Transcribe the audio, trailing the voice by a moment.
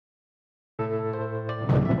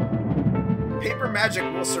paper magic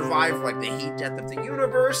will survive like the heat death of the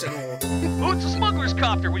universe, and will... Oh, it's a smuggler's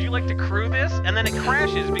copter. Would you like to crew this? And then it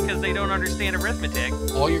crashes because they don't understand arithmetic.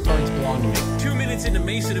 All your cards belong to me. 2 minutes into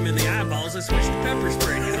macing him in the eyeballs, I switched to pepper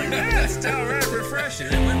spray. He's like, that's downright refreshing.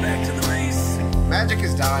 And went back to the mace. Magic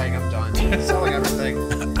is dying. I'm done. Selling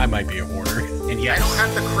everything. I might be a hoarder. And yes, I don't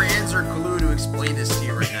have the crayons or glue to explain this to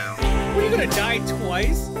you right now. What, are you gonna die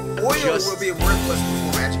twice? Oil will be worthless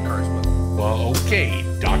before magic cards will. Well, okay,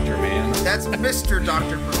 Dr. Man. That's Mr.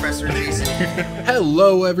 Dr. Professor Jason.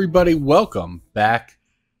 Hello, everybody. Welcome back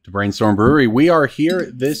to Brainstorm Brewery. We are here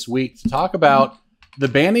this week to talk about the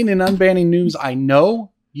banning and unbanning news I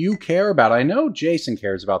know you care about. I know Jason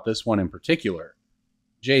cares about this one in particular.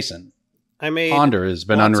 Jason, I made Ponder has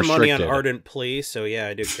been lots unrestricted. of money on Ardent Plea, so yeah,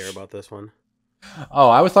 I do care about this one. Oh,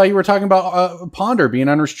 I thought you were talking about Ponder being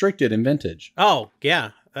unrestricted in Vintage. Oh,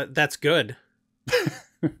 yeah, that's good.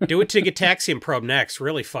 Do it to Gitaxium Probe next.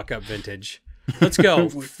 Really fuck up Vintage. Let's go.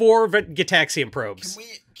 4 Gitaxium Probes.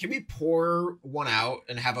 Can we pour one out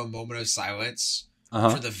and have a moment of silence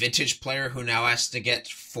for the Vintage player who now has to get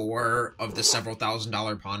 4 of the several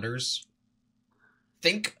 $1,000 Ponders?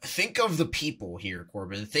 Think of the people here,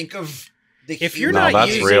 Corbin. Think of the. If you're not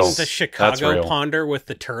using the Chicago Ponder with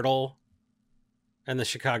the turtle and the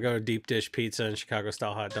Chicago deep dish pizza and Chicago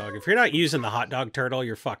style hot dog, if you're not using the hot dog turtle,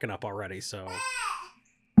 you're fucking up already. So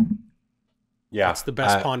yeah, it's the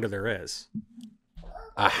best Ponder there is.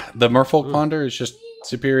 The Merfolk Ponder is just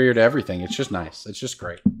superior to everything. It's just nice. It's just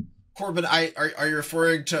great. Corbin, are you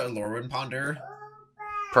referring to Lorwyn Ponder?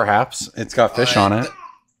 Perhaps. It's got fish on it.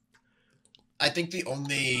 I think the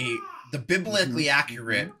biblically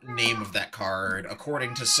accurate name of that card,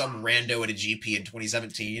 according to some rando at a GP in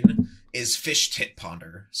 2017, is Fish Tit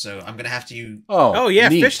Ponder. So I'm going to have to... Oh yeah,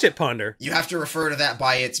 neat. Fish Tit Ponder. You have to refer to that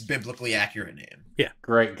by its biblically accurate name. Yeah.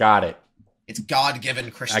 Great, got it. It's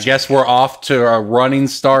God-given Christian. I guess we're off to a running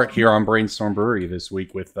start here on Brainstorm Brewery this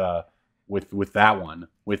week with that one.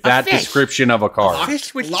 With that description of a card.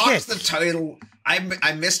 Fish with Locked the title...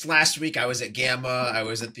 I missed last week. I was at Gamma. I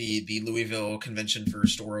was at the Louisville convention for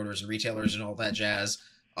store owners and retailers and all that jazz.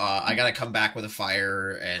 I got to come back with a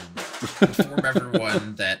fire and inform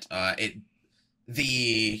everyone that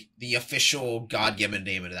the official God-given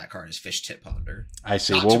name of that card is Fish Tit Ponder. I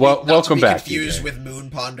see. Not Welcome back. Confused with Moon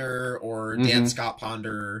Ponder or Dan Scott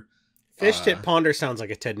Ponder. Fish Tit Ponder sounds like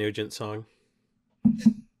a Ted Nugent song.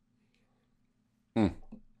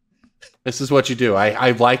 This is what you do.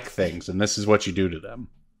 I like things, and this is what you do to them.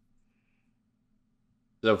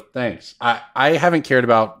 So thanks. I haven't cared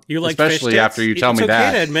about, you like especially fish tits? After you tell me that. It's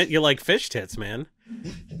okay to admit you like fish tits, man.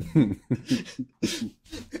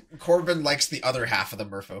 Corbin likes the other half of the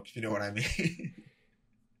merfolk, if you know what I mean.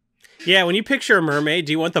 Yeah, when you picture a mermaid,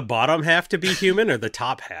 do you want the bottom half to be human or the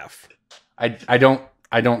top half? I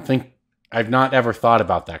don't think I've not ever thought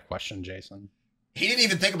about that question, Jason. He didn't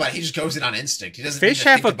even think about it. He just goes in on instinct. He doesn't. Fish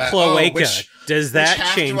have a cloaca. Does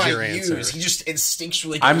that change your answer? He just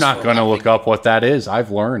instinctually. I'm not going to look up what that is.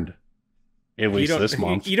 I've learned, at least this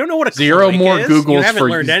month. You don't know what a Zero cloaca more is? Googles. You haven't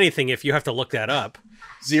learned anything if you have to look that up.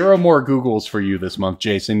 0 more Googles for you this month,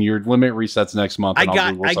 Jason. Your limit resets next month. And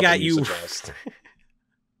I got you. Suggest.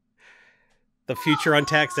 The future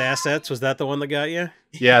untaxed assets, was that the one that got you?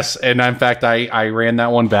 Yes, and in fact, I ran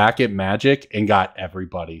that one back at Magic and got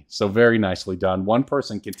everybody. So very nicely done. One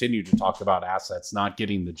person continued to talk about assets, not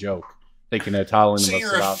getting the joke. Thinking Italian. So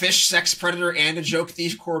you're a fish sex predator and a joke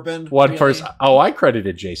thief, Corbin? One person. Oh, I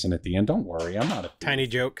credited Jason at the end. Don't worry, I'm not a thief. Tiny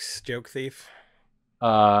jokes, joke thief.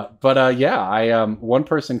 Yeah, one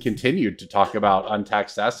person continued to talk about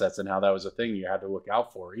untaxed assets and how that was a thing you had to look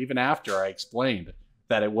out for, even after I explained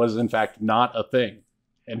that it was in fact not a thing.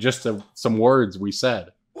 And just some words we said.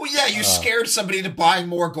 Well, yeah, you scared somebody into buying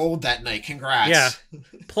more gold that night. Congrats. Yeah.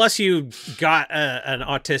 Plus, you got an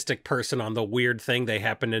autistic person on the weird thing they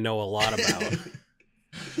happen to know a lot about.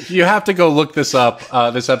 You have to go look this up.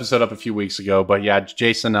 This episode up a few weeks ago. But yeah,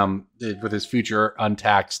 Jason, with his future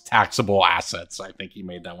untaxed taxable assets, I think he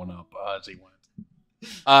made that one up as he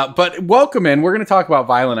went. But welcome in. We're going to talk about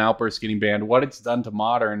Violent Outbursts getting banned, what it's done to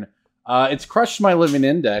Modern. It's crushed my living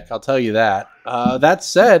in deck, I'll tell you that. That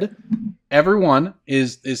said, everyone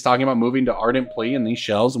is talking about moving to Ardent Plea in these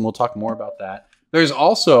shells, and we'll talk more about that. There's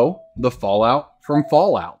also the fallout from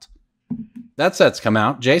Fallout. That set's come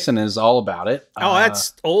out. Jason is all about it. Oh,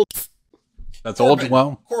 that's old. That's Corbin, old.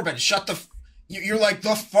 Well, Corbin, shut the... You're like,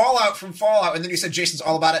 the fallout from Fallout, and then you said Jason's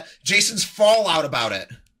all about it. Jason's fallout about it.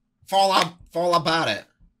 Fallout about it.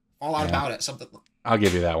 Fallout about it. Something. I'll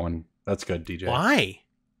give you that one. That's good, DJ. Why?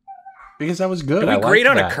 Because that was good. Are we great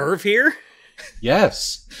on a curve here?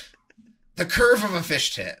 Yes. The curve of a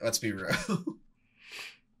fish tit. Let's be real.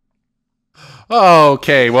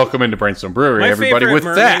 Okay, welcome into Brainstorm Brewery, My everybody. favorite With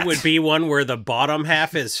mermaid that, would be one where the bottom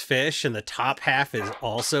half is fish and the top half is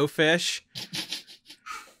also fish.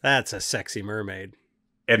 That's a sexy mermaid.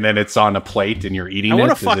 and then it's on a plate and you're eating I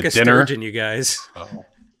want it. to fuck Is a it dinner? sturgeon, you guys. Oh.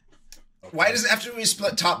 Why does it have to be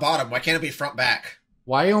split top bottom? Why can't it be front back?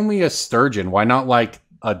 Why only a sturgeon? Why not like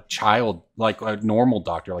a child, like a normal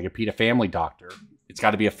doctor, like a PETA family doctor? It's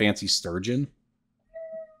got to be a fancy sturgeon.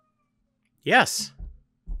 Yes.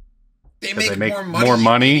 They 'Cause make more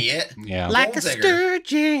money. You idiot. Yeah. Like Gold a digger.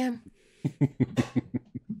 sturgeon.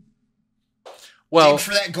 Well, Dig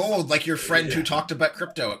for that gold, like your friend who talked about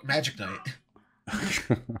crypto at Magic Night.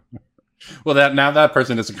 well, that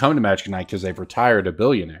person doesn't come to Magic Night because they've retired a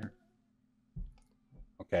billionaire.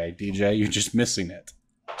 Okay, DJ, you're just missing it.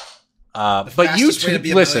 The But you fastest way to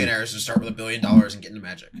be a listen. billionaire is to start with $1 billion and get into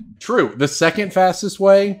Magic. True. The second fastest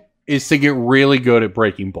way is to get really good at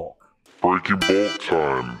breaking bulk. Breaking bulk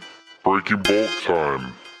time. Breaking bulk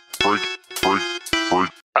time. Break.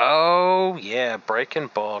 Oh, yeah, breaking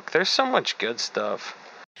bulk. There's so much good stuff.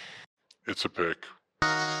 It's a pick.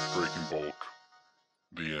 Breaking bulk.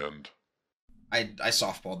 The end. I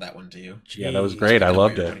softballed that one to you. Yeah, that was Jeez. great. I Speaking of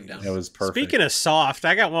loved what you're it. putting down. It was perfect. Speaking of soft,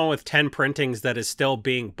 I got one with 10 printings that is still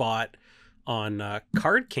being bought on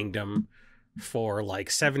Card Kingdom for like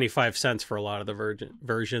 75 cents for a lot of the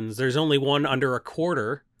versions. There's only one under a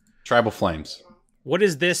quarter. Tribal Flames. What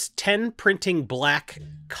is this 10 printing black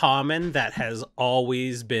common that has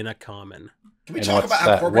always been a common? Can we And talk what's about how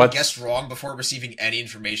that? Corbin What's- guessed wrong before receiving any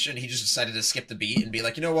information? He just decided to skip the beat and be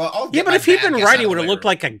like, you know what? I'll Yeah, get but my if he'd bad been guess right, out he of would the have way looked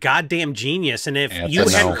like a goddamn genius. And if Yeah, it's you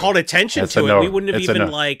a hadn't no. called attention It's a to it, no. we wouldn't have It's a even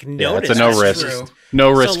no. like Yeah, noticed. it's a no That's risk. true.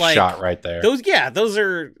 No So, risk like, shot right there. Those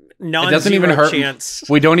are non-zero It doesn't even hurt. chance.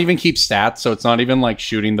 We don't even keep stats, so it's not even like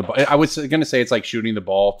shooting the ball. I was going to say it's like shooting the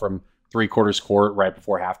ball from 3/4 court right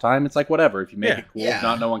before halftime. It's like, whatever. If you make Yeah. it cool, Yeah. if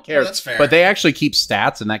not, no one Well, cares. that's fair. But they actually keep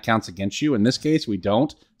stats, and that counts against you. In this case, we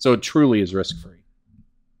don't. So it truly is risk-free.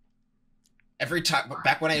 Every time,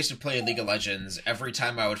 back when I used to play League of Legends, every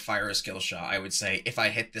time I would fire a skill shot, I would say, if I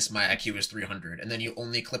hit this, my IQ is 300. And then you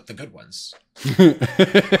only clip the good ones. Yeah,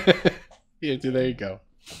 there you go.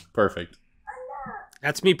 Perfect.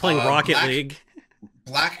 That's me playing Rocket Black- League.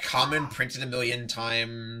 Black Common printed 1,000,000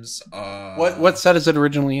 times. What set is it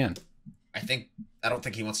originally in? I don't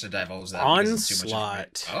think he wants to divulge that. because it's too much Onslaught.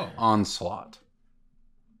 information. Onslaught.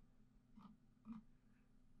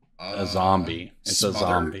 Oh. A zombie. It's a Smother?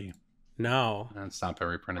 zombie. No. It's not been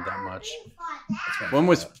reprinted that much. That's what I When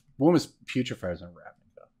was thought. Putrefiers and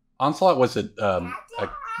Ravnica? Onslaught was a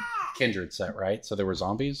kindred set, right? So there were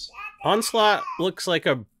zombies. Onslaught looks like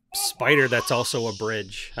a spider that's also a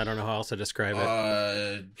bridge. I don't know how else to describe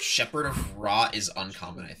it. Shepherd of Rot is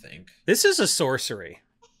uncommon, I think. This is a sorcery.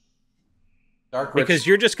 Dark Because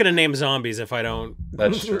you're just going to name zombies if I don't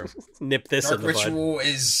That's true. nip this Dark in the bud. Ritual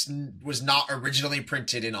was not originally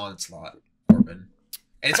printed in Onslaught, Corbin.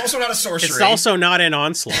 And it's also not a sorcery. It's also not in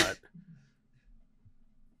Onslaught.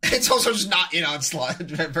 It's also just not in Onslaught.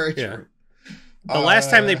 Very Yeah. true. The last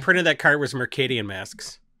time they printed that card was Mercadian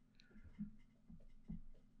Masks.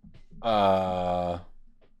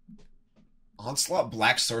 Onslaught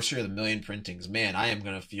Black Sorcery of the 1,000,000 printings. Man, I am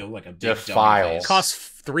gonna feel like a big Defile. dummy face. Costs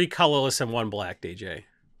 3 colorless and 1 black, DJ.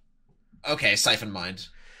 Okay, Siphon Mind.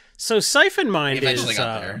 So Siphon We Mind eventually is...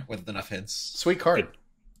 got there with enough hints. Sweet card.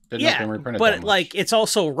 Didn't know if they Yeah, reprinted that but much. like it's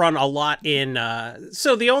also run a lot in...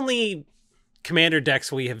 so the only commander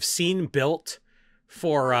decks we have seen built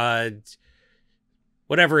for...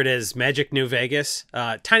 whatever it is, Magic New Vegas.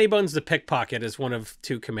 Tiny Bones the Pickpocket is one of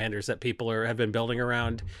 2 commanders that people have been building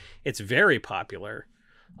around. It's very popular.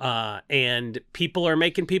 And people are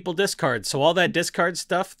making people discard. So all that discard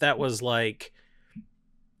stuff, that was like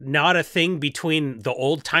not a thing between the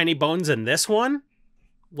old Tiny Bones and this one.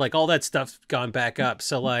 Like all that stuff's gone back up.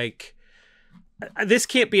 So like this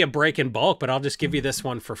can't be a break in bulk, but I'll just give you this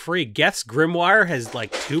one for free. Geth's Grimoire has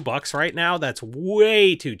like $2 right now. That's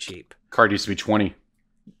way too cheap. Card used to be 20.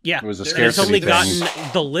 Yeah, It was a and it's scarcity only thing,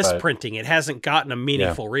 gotten the list but- printing. It hasn't gotten a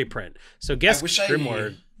meaningful reprint. So guess wish I-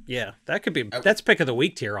 Grimoire. Yeah, that could be. That's pick of the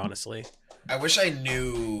week tier, honestly. I wish I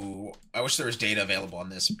wish there was data available on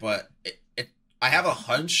this, but I have a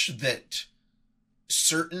hunch that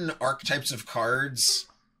certain archetypes of cards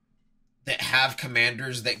that have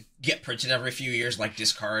commanders that get printed every few years, like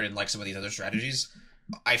discard and like some of these other strategies,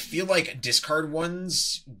 I feel like discard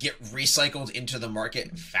ones get recycled into the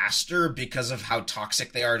market faster because of how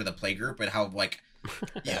toxic they are to the play group and how like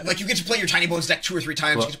you get to play your Tiny Bones deck 2 or 3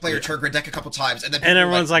 times, Well, you get to play your Turgid deck a couple times, and then And people are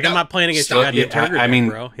everyone's like, "I'm "No, not playing against stop." your goddamn Turgid I deck, mean,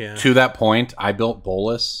 bro." Yeah. to that point, I built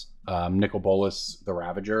Bolus, Nicol Bolas the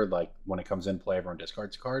Ravager. Like when it comes in play, everyone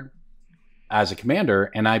discards a card. as a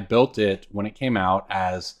commander, and I built it when it came out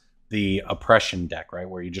as the oppression deck, right,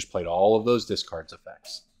 where you just played all of those discards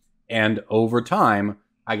effects. And over time,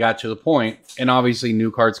 I got to the point, and obviously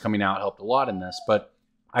new cards coming out helped a lot in this, but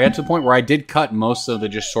I got to the point where I did cut most of the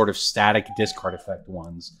just sort of static discard effect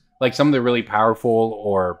ones. Like some of the really powerful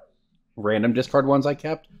or random discard ones I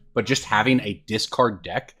kept, but just having a discard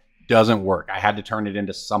deck doesn't work. I had to turn it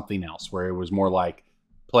into something else where it was more like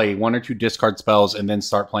play 1 or 2 discard spells and then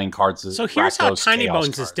start playing cards. So here's how Tiny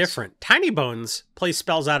Bones is different. Tiny Bones play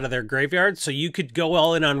spells out of their graveyard, so you could go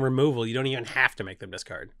all in on removal. You don't even have to make them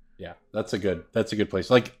discard. Yeah, that's a good place.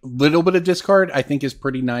 Like little bit of discard, I think is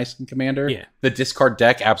pretty nice in Commander. Yeah, the discard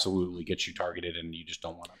deck absolutely gets you targeted, and you just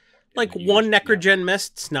don't want to. Like 1 Necrogen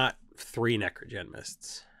Mists, not 3 Necrogen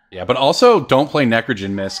Mists. Yeah, but also don't play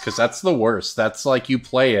Necrogen Mist because that's the worst. That's like you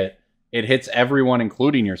play it, it hits everyone,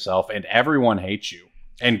 including yourself, and everyone hates you.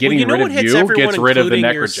 And getting rid of you gets rid of the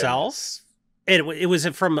Necrogen yourself. It was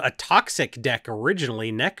from a toxic deck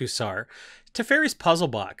originally, Nekusar. Teferi's Puzzle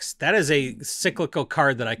Box. That is a cyclical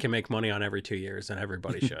card that I can make money on every 2 years, and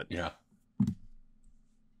everybody should. Yeah.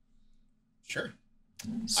 Sure.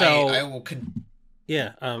 So I will.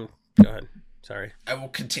 Yeah. Go ahead. Sorry. I will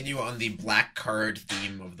continue on the black card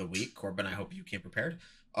theme of the week. Corbin, I hope you came prepared.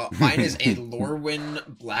 Mine is a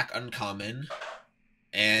Lorwyn black uncommon,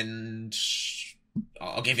 and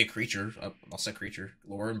I'll give you a creature. I'll say creature.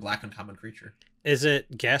 Lorwyn black uncommon creature. Is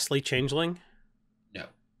it Ghastly Changeling? No.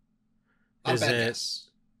 Is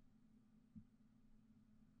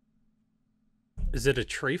it a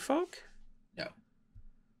Tree Folk? No.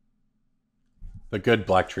 The good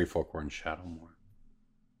black Tree Folk were in Shadowmoor.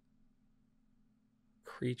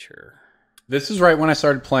 Creature. This is right when I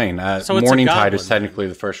started playing. So Morning Tide is technically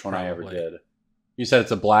the first one I ever Probably. did. You said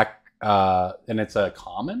it's a black, and it's a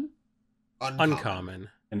common? Uncommon.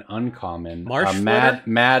 An uncommon. Marsh mad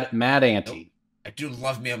Ante. I do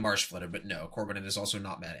love me a Marsh Flitter, but no. Corbin is also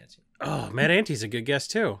not Mad Ante. Oh, Mad Ante's a good guess,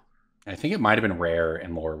 too. I think it might have been rare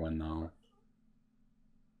in Lorwyn, though.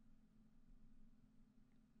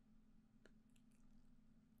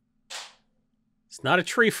 It's not a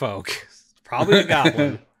Tree Folk. It's probably a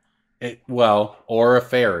Goblin. Or a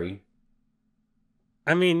fairy.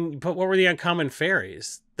 I mean, but what were the uncommon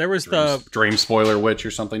fairies? There was Dream Spoiler Witch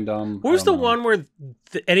or something dumb. What was the one where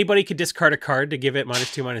anybody could discard a card to give it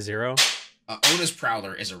 -2/-0? Ona's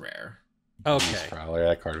Prowler is a rare. Okay. Prowler,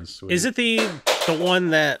 that card was sweet. Is it the one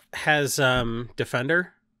that has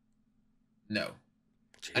Defender? No.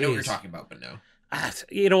 Jeez. I know what you're talking about, but no.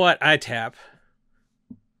 You know what? I tap.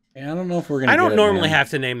 Yeah, I don't know if we're going to I don't normally have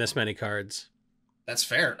to name this many cards. That's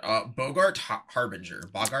fair. Bogart Harbinger.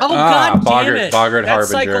 Bogart. Oh, God damn it. Bogart that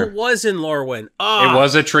Harbinger. cycle was in Lorwyn. It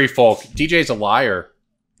was a Tree Folk. DJ's a liar.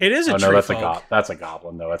 It is a tree that's folk. that's a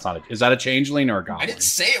goblin, though. That's not. Is that a changeling or a goblin? I didn't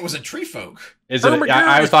say it was a tree folk. Is it?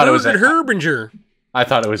 I thought it was a Herbinger. I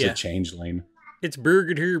thought it was a changeling. It's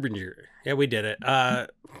Birgit Herbinger. Yeah, we did it.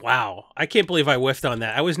 Wow. I can't believe I whiffed on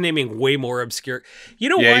that. I was naming way more obscure. You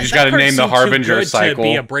know what? You just got to name the Harbinger cycle. To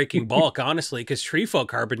be a breaking bulk, honestly, because Tree Folk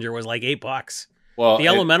Harbinger was like $8. Well, the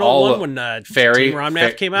Elemental one when Fairy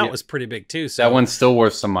Romnath came out was pretty big too. So that one's still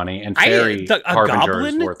worth some money. And Fairy a Harbinger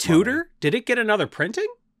Goblin is worth Tutor? money. Did it get another printing?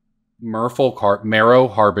 Marrow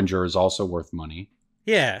Harbinger is also worth money.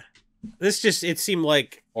 Yeah. It seemed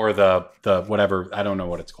like, or the whatever, I don't know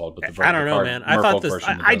what it's called, but the I don't know, man. I thought this.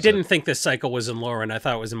 I didn't think this cycle was in Lorwyn. I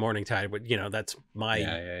thought it was in Morningtide, but that's my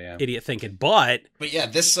idiot thinking. But yeah,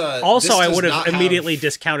 this also this I would have not immediately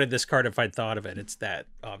discounted this card if I'd thought of it. It's that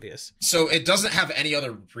obvious. So it doesn't have any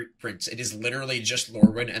other prints. It is literally just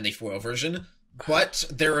Lorwyn and the foil version. But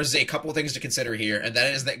there is a couple of things to consider here, and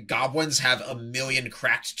that is that goblins have a million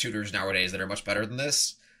cracked tutors nowadays that are much better than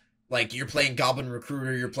this. Like, you're playing Goblin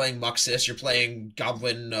Recruiter, you're playing Muxus, you're playing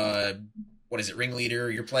Goblin, Ringleader,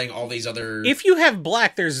 you're playing all these other... If you have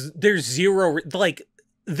black, there's zero... Like,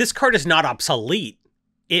 this card is not obsolete.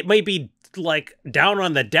 It may be, like, down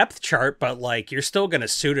on the depth chart, but, like, you're still gonna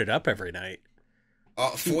suit it up every night.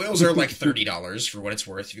 Foils are, like, $30 for what it's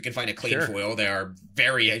worth. If you can find a clean foil, they are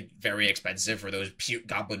very, very expensive for those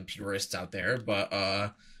Goblin purists out there,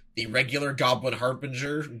 but, the regular Goblin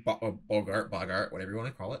Harbinger, Bogart, whatever you want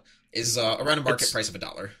to call it, is around a market price of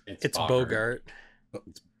 $1. It's Bogart.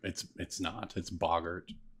 It's not. It's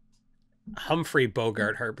Bogart. Humphrey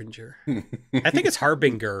Bogart Harbinger. I think it's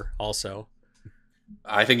Harbinger also.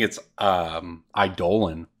 I think it's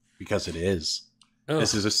Eidolon because it is. Ugh.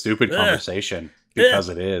 This is a stupid conversation because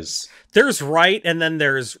it is. There's right and then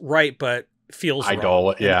there's right but feels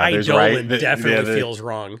wrong. Yeah, there's Eidolon right. Definitely feels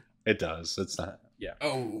wrong. It does. It's not. Yeah.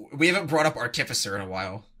 Oh, we haven't brought up Artificer in a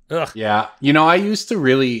while. Ugh. Yeah, I used to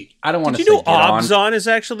really. I don't want to Did you say know Obzon is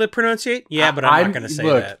actually the pronunciation? Yeah, but I'm not going to say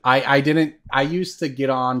that. I didn't. I used to get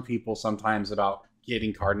on people sometimes about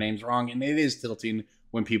getting card names wrong, and it is tilting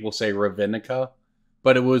when people say Ravinica.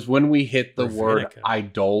 But it was when we hit the word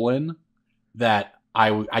Eidolon that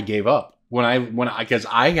I gave up. Because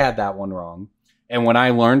I had that one wrong, and when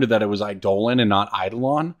I learned that it was Eidolon and not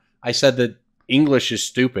Eidolon, I said that English is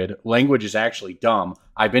stupid. Language is actually dumb.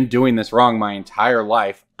 I've been doing this wrong my entire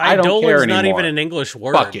life. I don't care anymore. Not even an English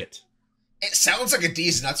word. Fuck it. It sounds like a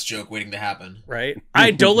D's nuts joke waiting to happen. Right?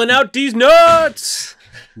 Eidolon out D's nuts!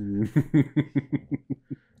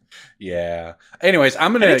 Yeah. Anyways,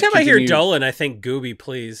 I'm going to Anytime I hear Dolan, I think Gooby,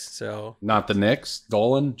 please. So not the Knicks?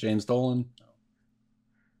 Dolan? James Dolan?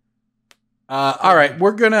 All right.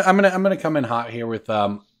 I'm gonna come in hot here with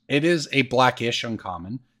it is a blackish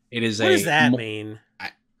uncommon. It is what does that mean?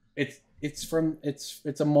 It's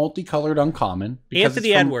a multicolored uncommon.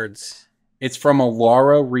 Anthony Edwards. It's from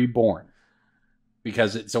Alara Reborn.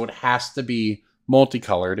 So it has to be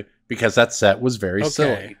multicolored because that set was very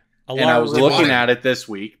silly. And I was looking at it this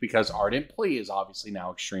week because Ardent Plea is obviously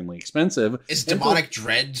now extremely expensive. Is Demonic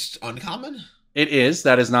Dreads uncommon? It is.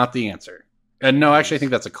 That is not the answer. No, actually, I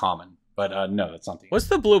think that's a common. But no, that's not the answer. What's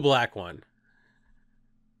the blue-black one?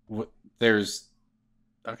 There's...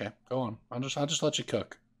 Okay, go on. I'll just let you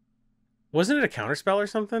cook. Wasn't it a counterspell or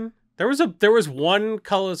something? There was one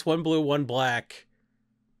colorless, one blue, one black.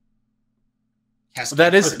 Cascade.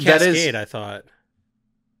 That is Cascade, I thought.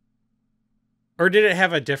 Or did it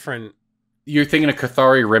have a different... You're thinking of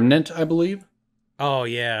Cathari Remnant, I believe? Oh,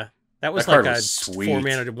 yeah. That was like a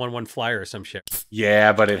 4-mana 1/1 flyer or some shit.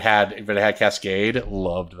 Yeah, but it had Cascade.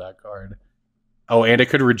 Loved that card. Oh, and it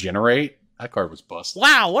could regenerate. That card was busted.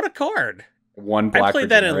 Wow, what a card! One black. I played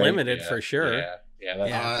that in limited for sure.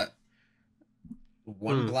 Yeah.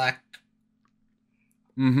 One black.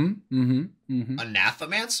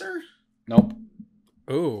 Anathemancer? Nope.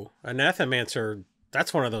 Ooh, Anathemancer.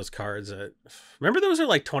 That's one of those cards that. Remember, those are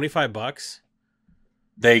like $25.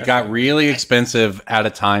 They got really expensive at a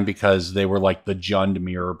time because they were like the Jund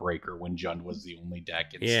Mirror Breaker when Jund was the only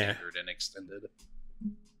deck in standard and extended.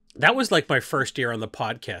 That was like my first year on the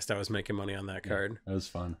podcast. I was making money on that card. It was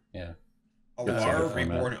fun. Yeah. Alara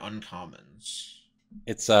Reborn Uncommons.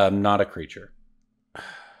 It's not a creature.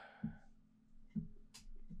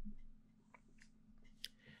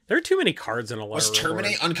 There are too many cards in Alara. Was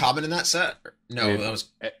Terminate uncommon in that set? No, that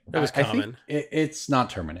was common. It's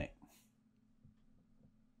not Terminate.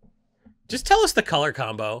 Just tell us the color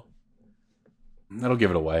combo. That'll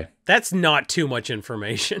give it away. That's not too much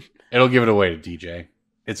information. It'll give it away to DJ.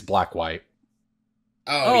 It's black-white.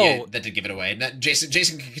 Oh, yeah, that did give it away.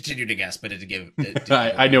 Jason can continue to guess, but it did give it.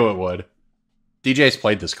 I knew it would. DJ's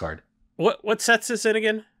played this card. What sets is it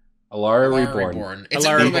again? Alara Reborn. It's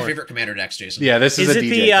one of my favorite commander decks, Jason. Yeah, this is a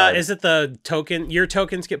DJ card. Is it the token? Your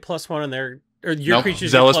tokens get +1 on their, or your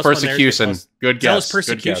creatures Zealous get +1 Persecution. On theirs. Good guess. Zealous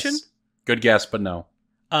Persecution. Good guess, but no.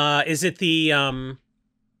 Is it the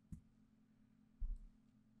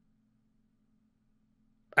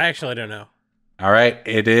Actually, I don't know. All right,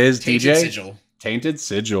 it is Tainted DJ. Sigil. Tainted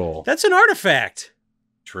Sigil. That's an artifact.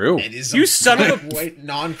 True. It is you son of a white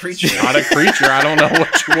non-creature. Not a creature. I don't know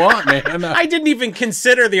what you want, man. I didn't even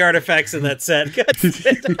consider the artifacts in that set.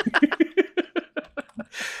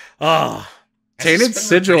 Oh, Tainted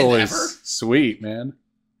Sigil is sweet, man.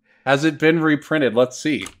 Has it been reprinted? Let's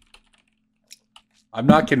see. I'm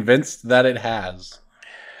not convinced that it has.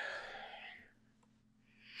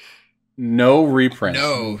 No reprint.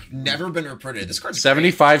 No, never been reprinted. This card's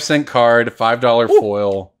 75-cent card, $5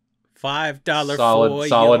 foil. $5 foil.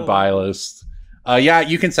 Solid buy list. Yeah,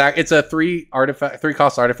 you can it's a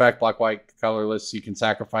 3-cost artifact, black, white, colorless. You can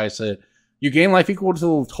sacrifice it. You gain life equal to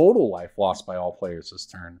the total life lost by all players this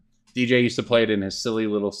turn. DJ used to play it in his silly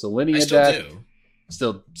little Selenia deck.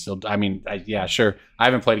 Still, I mean, yeah, sure. I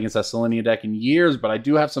haven't played against that Selenia deck in years, but I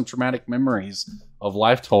do have some traumatic memories of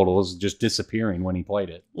life totals just disappearing when he played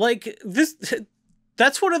it. Like,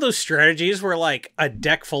 that's one of those strategies where, like, a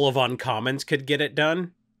deck full of uncommons could get it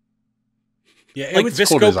done. Yeah, like it was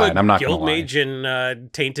cool design. I'm not going to lie. Guildmage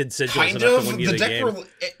and Tainted Sigils. Kind of. The deck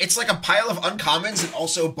it's like a pile of uncommons and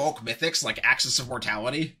also bulk mythics, like Axis of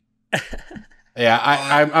Mortality.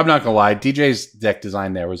 Yeah, I'm not gonna lie. DJ's deck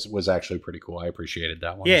design there was actually pretty cool. I appreciated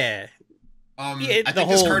that one. Yeah. I think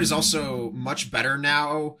this card is also much better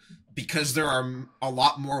now because there are a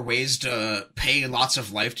lot more ways to pay lots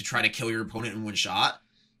of life to try to kill your opponent in one shot.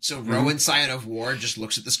 So Rowan, Scion of War, just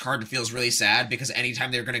looks at this card and feels really sad because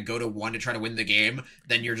anytime they're going to go to 1 to try to win the game,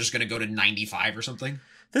 then you're just going to go to 95 or something.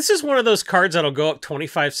 This is one of those cards that'll go up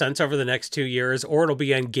 25 cents over the next 2 years, or it'll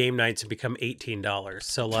be on game nights and become $18.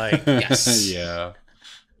 So, like, Yes. Yeah.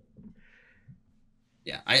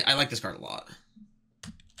 Yeah, I like this card a lot.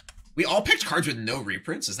 We all picked cards with no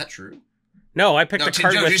reprints. Is that true? no, I picked a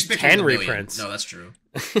card you with just picked 10 one with a million. reprints. No, that's true.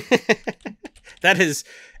 That is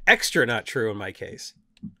extra not true in my case.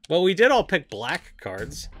 Well, we did all pick black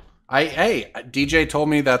cards. DJ told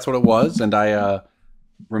me that's what it was, and I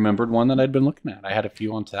remembered one that I'd been looking at. I had a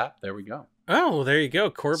few on tap. There we go. Oh, there you go.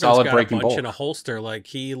 Corbin's Solid got a breaking bunch in bulk. a holster like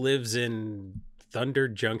he lives in Thunder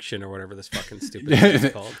Junction or whatever this fucking stupid thing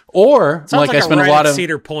is called. Or, Sounds like I spend a ride lot at of...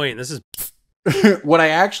 Cedar Point. This is what I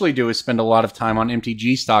actually do is spend a lot of time on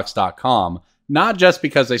mtgstocks.com, not just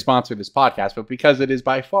because they sponsor this podcast, but because it is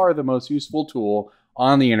by far the most useful tool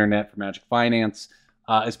on the internet for Magic Finance,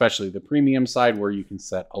 especially the premium side where you can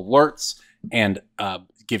set alerts and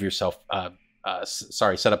give yourself,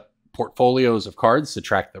 set up portfolios of cards to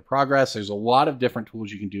track their progress. There's a lot of different tools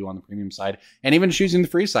you can do on the premium side, and even choosing the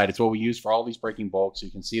free side. It's what we use for all these breaking bulks. So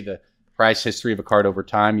you can see the price history of a card over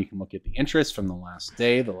time. You can look at the interest from the last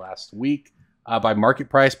day, the last week, by market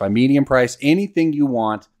price, by medium price, anything you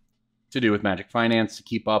want to do with Magic Finance to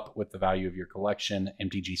keep up with the value of your collection.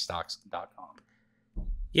 mtgstocks.com.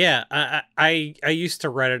 Yeah, I used to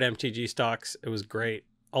Reddit MTG stocks. It was great.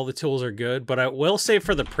 All the tools are good, but I will say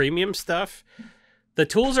for the premium stuff, the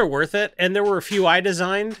tools are worth it. And there were a few I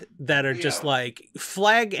designed that are just like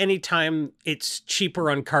flag anytime it's cheaper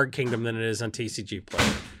on Card Kingdom than it is on TCG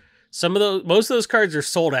Player. Most of those cards are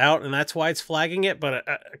sold out, and that's why it's flagging it. But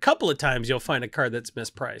a couple of times you'll find a card that's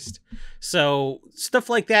mispriced. So stuff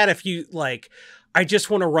like that, if you like, I just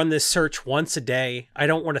want to run this search once a day. I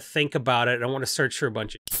don't want to think about it. I don't want to search for a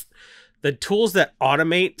bunch of the tools that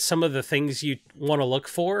automate some of the things you want to look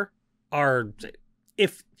for are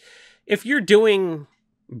if you're doing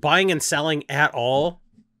buying and selling at all,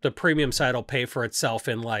 the premium side will pay for itself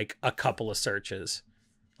in like a couple of searches.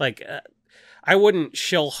 Like I wouldn't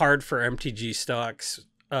shill hard for MTG stocks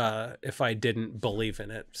if I didn't believe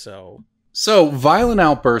in it. So Violent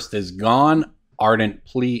Outburst is gone. Ardent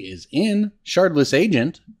Plea is in. Shardless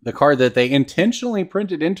Agent, the card that they intentionally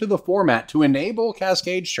printed into the format to enable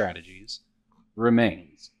Cascade strategies,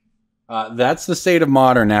 remains. That's the state of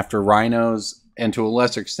Modern after Rhinos, and to a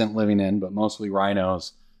lesser extent Living End, but mostly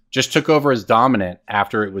Rhinos, just took over as dominant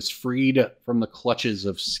after it was freed from the clutches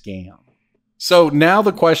of scam. So now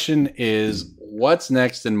the question is, what's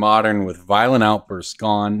next in Modern with Violent Outburst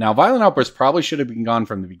gone? Now, Violent Outburst probably should have been gone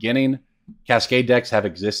from the beginning. Cascade decks have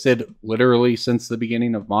existed literally since the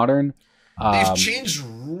beginning of Modern. They've changed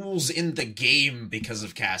rules in the game because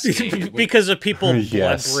of Cascade. because of people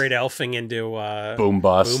Yes. blood braid elfing into Boom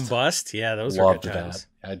Bust. Boom Bust. Yeah, those Loved are good times.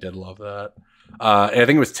 that. I did love that. I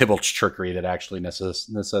think it was Tybalt's Trickery that actually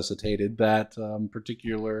necessitated that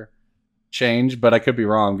particular change, but I could be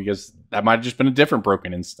wrong because that might have just been a different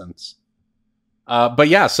broken instance. But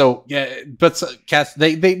yeah,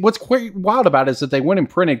 they what's quite wild about it is that they went and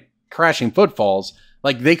printed Crashing Footfalls.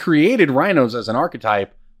 Like, they created Rhinos as an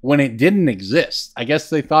archetype when it didn't exist. I guess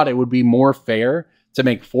they thought it would be more fair to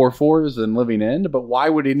make 4/4s than Living End, but why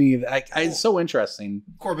would any of that? It's so interesting.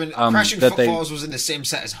 Corbin, Crashing that Footfalls was in the same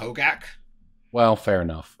set as Hogak. Well, fair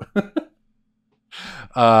enough.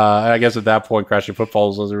 I guess at that point, Crashing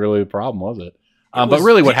Footfalls wasn't really a problem, was it? But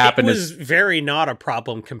really what happened is very not a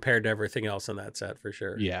problem compared to everything else in that set, for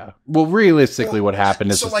sure. Yeah. Well, realistically, what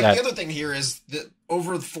happened is so, that... the other thing here is that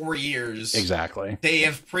over 4 years, exactly, they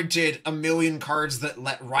have printed 1 million cards that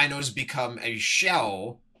let Rhinos become a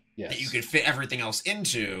shell that you could fit everything else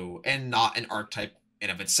into, and not an archetype in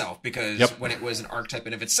of itself. Because when it was an archetype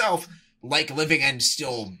in of itself, like Living End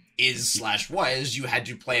still is/was, you had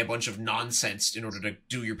to play a bunch of nonsense in order to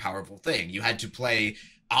do your powerful thing. You had to play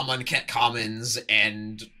Amonkhet commons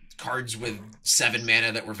and cards with 7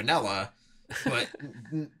 mana that were vanilla, but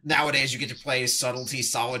nowadays you get to play Subtlety,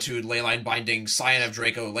 Solitude, Leyline Binding, Scion of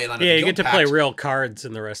Draco, Leyline of you Guild get to Pact, play real cards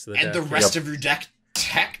in the rest of the deck. and the rest of your deck,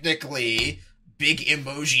 technically, big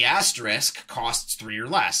emoji asterisk costs 3 or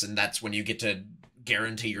less, and that's when you get to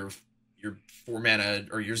guarantee your 4 mana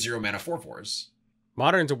or your 0 mana 4/4s.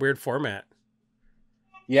 Modern's a weird format.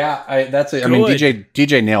 Yeah, I mean,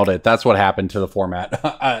 DJ nailed it. That's what happened to the format.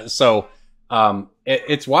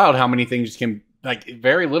 It's wild how many things can, like,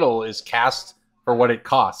 very little is cast for what it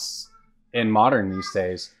costs in Modern these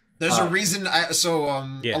days. There's a reason.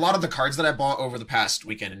 A lot of the cards that I bought over the past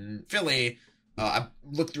weekend in Philly, I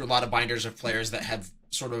looked through a lot of binders of players that have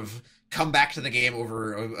sort of come back to the game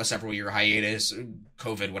over a several-year hiatus,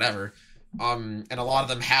 COVID, whatever. And a lot of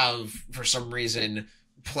them have, for some reason,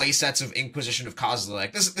 play sets of Inquisition of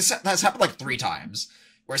Kozilek. That's happened like 3 times.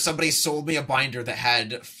 where somebody sold me a binder that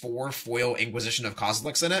had 4 foil Inquisition of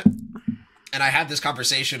Kozileks in it. And I had this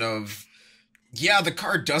conversation of, yeah, the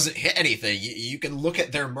card doesn't hit anything. You can look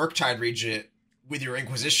at their Murktide Regent with your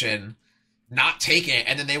Inquisition, not take it,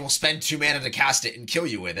 and then they will spend 2 mana to cast it and kill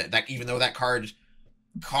you with it. That even though that card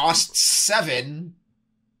costs 7,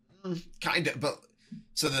 kind of, but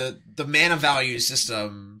so the mana value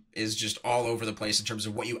system is just all over the place in terms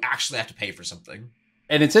of what you actually have to pay for something.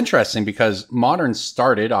 And it's interesting because Modern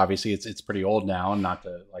started, obviously it's pretty old now, and not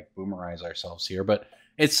to like boomerize ourselves here, but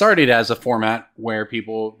it started as a format where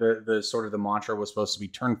people, the sort of the mantra was supposed to be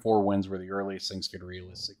turn 4 wins were the earliest things could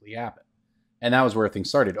realistically happen. And that was where things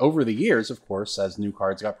started. Over the years, of course, as new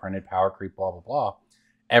cards got printed, power creep, blah, blah, blah,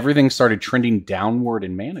 everything started trending downward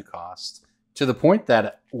in mana cost to the point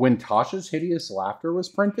that when Tasha's Hideous Laughter was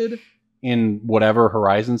printed in whatever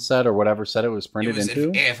Horizon set or whatever set it was printed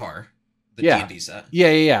into. AFR, the yeah. D&D set.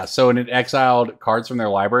 Yeah. So it exiled cards from their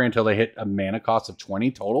library until they hit a mana cost of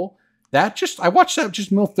 20 total. I watched that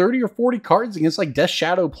just mill 30 or 40 cards against like Death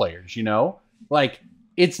Shadow players, you know? Like,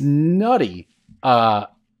 it's nutty.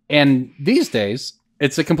 And these days,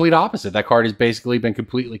 it's the complete opposite. That card has basically been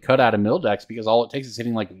completely cut out of mill decks because all it takes is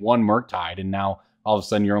hitting like 1 Murktide, and now all of a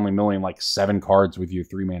sudden you're only milling like 7 cards with your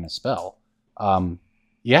 3 mana spell.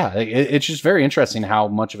 It's just very interesting how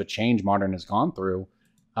much of a change Modern has gone through.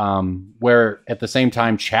 Where at the same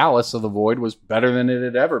time, Chalice of the Void was better than it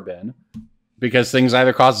had ever been because things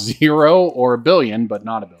either cost 0 or 1 billion, but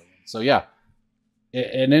not 1 billion. So yeah,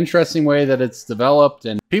 an interesting way that it's developed,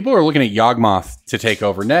 and people are looking at Yagmoth to take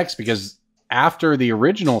over next because after the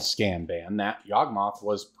original scan ban, that Yagmoth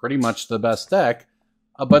was pretty much the best deck,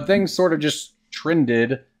 but things sort of just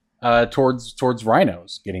trended towards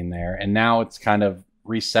Rhinos getting there, and now it's kind of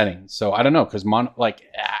resetting. So I don't know, because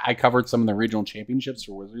I covered some of the regional championships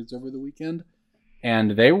for Wizards over the weekend,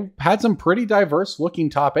 and they had some pretty diverse looking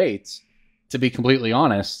top 8s, to be completely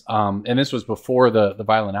honest. And this was before the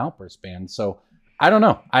Violent Outburst ban. So I don't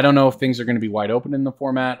know. I don't know if things are going to be wide open in the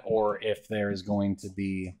format or if there is going to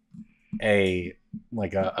be a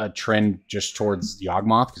trend just towards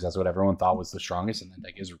Yagmoth, because that's what everyone thought was the strongest, and that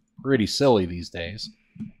deck is pretty silly these days.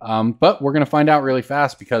 But we're going to find out really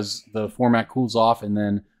fast because the format cools off, and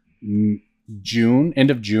then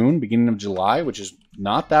end of June, beginning of July, which is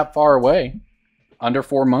not that far away, under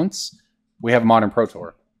 4 months, we have Modern Pro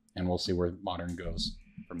Tour, and we'll see where Modern goes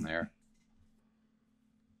from there.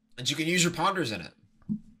 And you can use your ponders in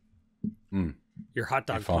it. Your hot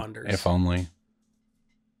dog ponders. If only.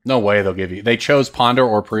 No way they'll give you. They chose Ponder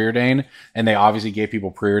or Preordain, and they obviously gave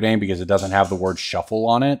people Preordain because it doesn't have the word shuffle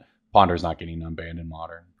on it. Ponder's not getting unbanned in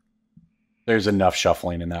Modern. There's enough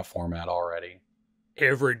shuffling in that format already.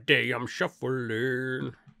 Every day I'm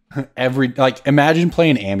shuffling. Imagine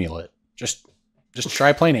playing Amulet. Just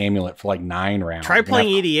try playing Amulet for like 9 rounds. Try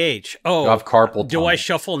playing EDH. Oh, have carpal do tunnel. I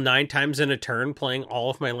shuffle 9 times in a turn playing all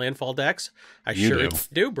of my landfall decks? You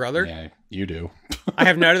do, brother. Yeah, you do. I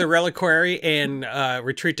have Knight of the Reliquary and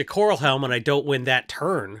Retreat to Coral Helm, and I don't win that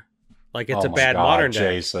turn. Like it's a bad Modern deck.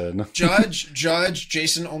 Jason. Judge,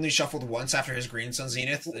 Jason only shuffled once after his Green Sun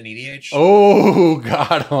Zenith in EDH. Oh,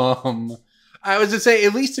 got him. I was to say,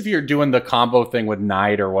 at least if you're doing the combo thing with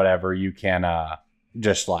Knight or whatever, you can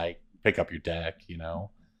just like pick up your deck, you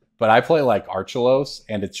know. But I play like Archelaus,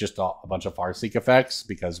 and it's just a bunch of Farseek effects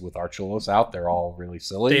because with Archelaus out, they're all really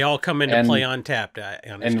silly. They all come into play untapped. I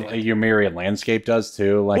understand. And your Myriad Landscape does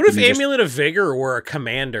too. Like, what if Amulet of Vigor were a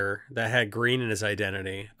commander that had green in his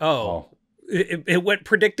identity? It went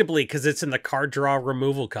predictably because it's in the card draw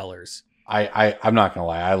removal colors. I'm not gonna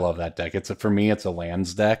lie, I love that deck. For me, it's a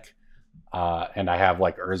lands deck. And I have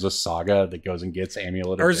like Urza Saga that goes and gets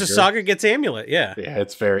Amulet. Urza Saga gets Amulet, yeah. Yeah,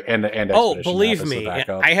 it's very and believe me,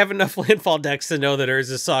 I have enough landfall decks to know that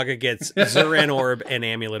Urza Saga gets Zuran Orb and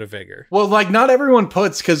Amulet of Vigor. Well, like not everyone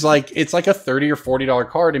puts because like it's like a $30 or $40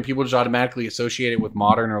 card, and people just automatically associate it with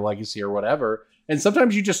Modern or Legacy or whatever. And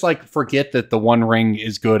sometimes you just like forget that the One Ring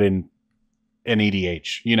is good in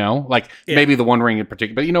EDH. You know, like maybe the One Ring in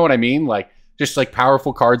particular, but you know what I mean, like. Just like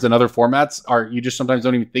powerful cards in other formats you just sometimes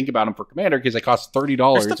don't even think about them for Commander because they cost $30.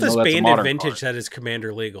 There's stuff that's banned in Vintage that is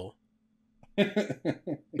Commander legal.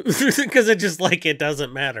 Because it just like it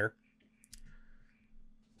doesn't matter.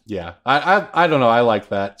 Yeah, I don't know. I like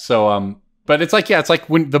that. So but it's like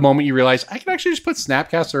when the moment you realize I can actually just put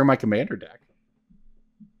Snapcaster in my Commander deck,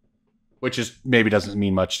 which is maybe doesn't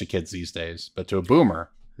mean much to kids these days, but to a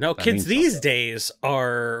boomer. No, kids these days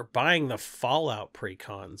are buying the Fallout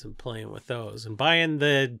precons and playing with those and buying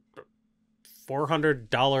the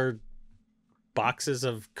 $400 boxes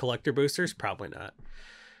of collector boosters. Probably not.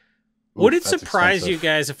 Would it that's surprise you expensive.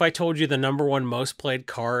 guys if I told you the number one most played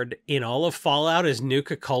card in all of Fallout is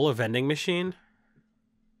Nuka-Cola Vending Machine?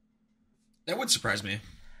 That would surprise me.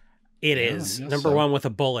 It Yeah, is. I guess Number so. 1 with a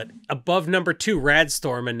bullet. Above number 2,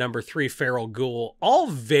 Radstorm, and number 3, Feral Ghoul. All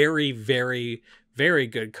very, very, very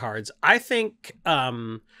good cards. I think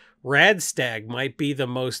Radstag might be the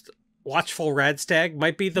most... Watchful Radstag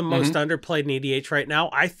might be the most underplayed in EDH right now.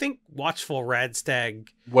 I think Watchful Radstag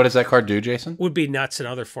What does that card do, Jason? would be nuts in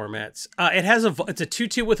other formats. It has it's a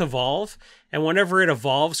 2/2 with Evolve, and whenever it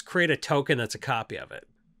evolves, create a token that's a copy of it.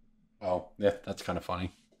 Oh, yeah, that's kind of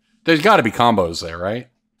funny. There's got to be combos there, right?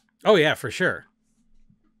 Oh yeah, for sure.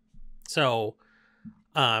 So,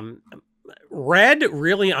 red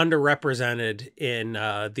really underrepresented in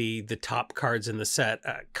the top cards in the set.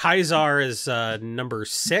 Kaisar is number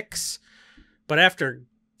 6, but after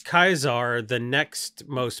Kaisar, the next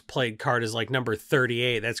most played card is like number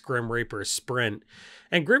 38. That's Grim Reaper Sprint.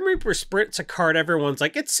 And Grim Reaper Sprint's a card everyone's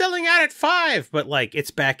like, it's selling out at 5, but like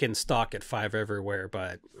it's back in stock at 5 everywhere.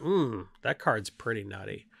 But that card's pretty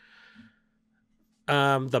nutty.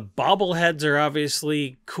 The bobbleheads are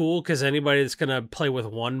obviously cool because anybody that's going to play with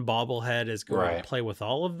one bobblehead is going to play with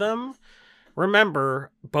all of them. Remember,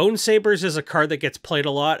 Bone Sabers is a card that gets played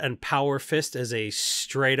a lot, and Power Fist is a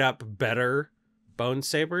straight up better Bone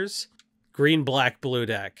Sabers. Green, black, blue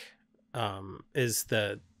deck is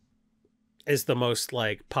the most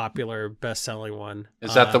like popular, best selling one.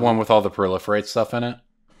 Is that the one with all the proliferate stuff in it?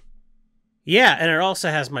 Yeah, and it also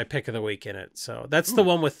has my pick of the week in it. So that's the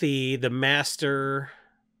one with the master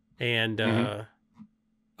and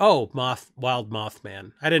Wild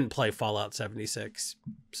Mothman. I didn't play Fallout 76,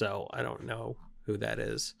 so I don't know who that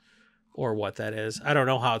is or what that is. I don't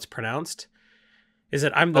know how it's pronounced. Is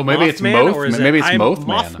it I'm the maybe Mothman, it's Moth- or is maybe it it's I'm Mothman.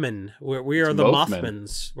 Mothman? We are It's the Mothman.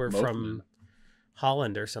 Mothmans. We're from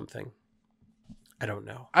Holland or something. I don't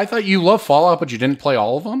know. I thought you loved Fallout, but you didn't play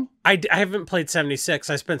all of them? I haven't played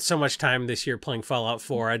 76. I spent so much time this year playing Fallout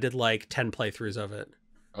 4. I did like 10 playthroughs of it.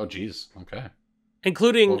 Oh, geez. Okay.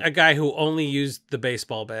 Including a guy who only used the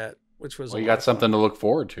baseball bat, which was... Well, you got something to look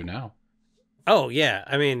forward to now. Oh, yeah.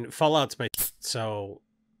 I mean, Fallout's my... So,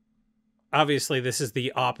 obviously, this is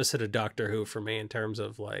the opposite of Doctor Who for me in terms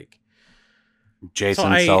of, like...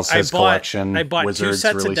 Jason sells his collection. I bought Wizards 2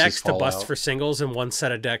 sets of releases decks to bust Fallout. for singles and 1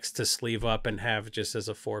 set of decks to sleeve up and have just as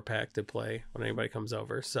a 4-pack to play when anybody comes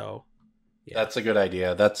over. So, yeah. That's a good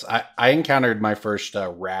idea. I encountered my first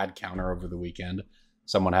rad counter over the weekend.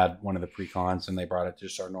 Someone had one of the precons and they brought it to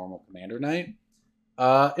just our normal commander night.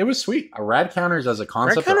 It was sweet. Rad counters as a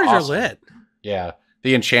concept Red counters are are awesome. lit. Yeah.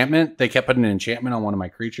 The enchantment, they kept putting an enchantment on one of my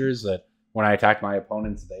creatures that when I attacked my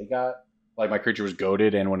opponents, they got... Like, my creature was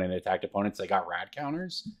goaded, and when it attacked opponents, they got rad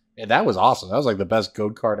counters. And that was awesome. That was, like, the best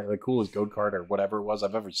goad card, the coolest goad card or whatever it was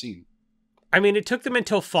I've ever seen. I mean, it took them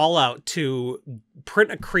until Fallout to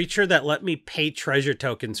print a creature that let me pay treasure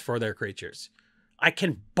tokens for their creatures. I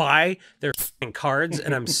can buy their f***ing cards,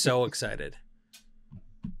 and I'm so excited.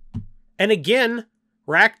 And again,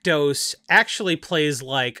 Rakdos actually plays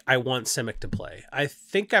like I want Simic to play. I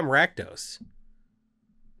think I'm Rakdos.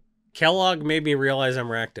 Kellogg made me realize I'm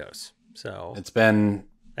Rakdos. So It's been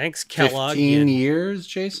thanks, Kellogg. 15 years,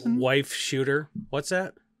 Jason? Wife shooter. What's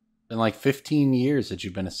that? Been like 15 years that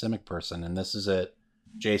you've been a Simic person, and this is it.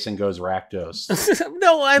 Jason goes Rakdos.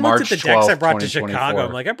 No, I March looked at the decks I 12th, brought to 2024. Chicago.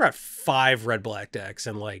 I'm like, I brought 5 red-black decks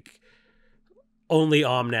and like only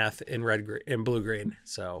Omnath in blue-green.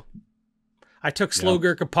 So I took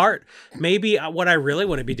Slogurk apart. Maybe what I really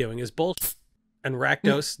want to be doing is bullshit. And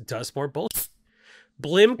Rakdos does more bullshit.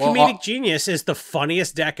 Blim Comedic Genius is the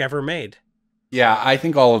funniest deck ever made. Yeah, I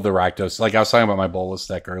think all of the Rakdos, like I was talking about my Bolus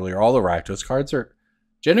deck earlier, all the Rakdos cards are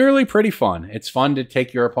generally pretty fun. It's fun to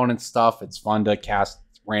take your opponent's stuff. It's fun to cast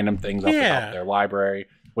random things off the top of their library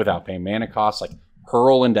without paying mana costs. Like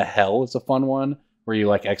Hurl into Hell is a fun one where you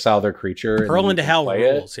like exile their creature. Hurl into Hell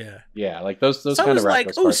rules, yeah. Yeah, like those so kind of Rakdos like,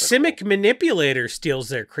 cards. oh, are Simic cool. Manipulator steals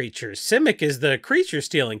their creatures. Simic is the creature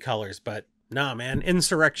stealing colors, but nah, man,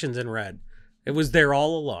 Insurrection's in red. It was there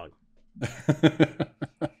all along.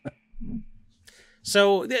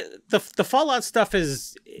 So the Fallout stuff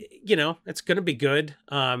is, you know, it's going to be good.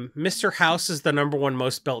 Mr. House is the number 1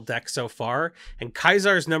 most built deck so far, and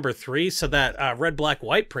Kaisar's number 3. So that red, black,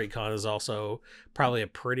 white precon is also probably a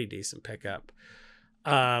pretty decent pickup.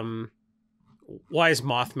 Wise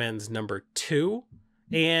Mothman's number 2,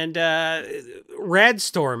 and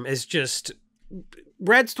Radstorm is just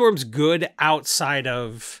Radstorm's good outside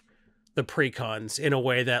of the precons in a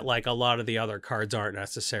way that like a lot of the other cards aren't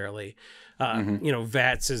necessarily. You know,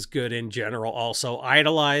 Vats is good in general. Also,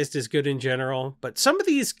 Idolized is good in general. But some of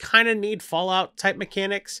these kind of need Fallout type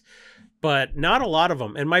mechanics. but not a lot of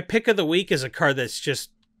them. And my pick of the week is a card that's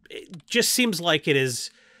it just seems like it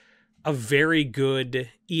is a very good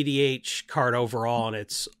EDH card overall, and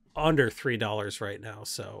it's under $3 right now.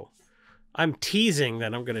 So I'm teasing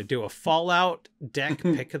that I'm going to do a Fallout deck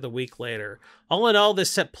pick of the week later. All in all, this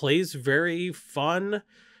set plays very fun.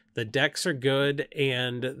 The decks are good,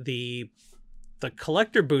 and the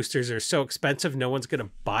collector boosters are so expensive, no one's going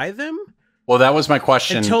to buy them. Well, that was my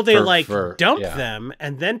question. Until they dump them,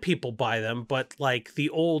 and then people buy them. But like the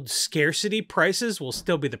old scarcity prices will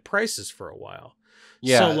still be the prices for a while.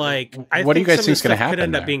 Yeah. So like, I what do think you guys think is going to could happen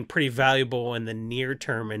end up there? being pretty valuable in the near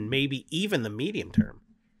term and maybe even the medium term.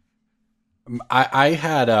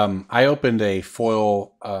 I opened a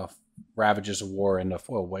foil Ravages of War and a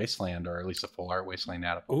foil Wasteland, or at least a full art Wasteland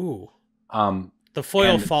out of. Ooh. The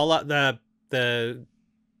foil Fallout, the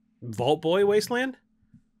Vault Boy Wasteland.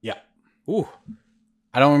 Yeah. Ooh.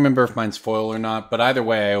 I don't remember if mine's foil or not, but either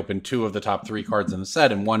way, I opened 2 of the top 3 cards in the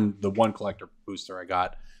set, and the one collector booster I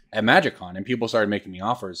got at MagicCon, and people started making me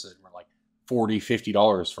offers that were like $40,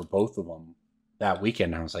 $50 for both of them that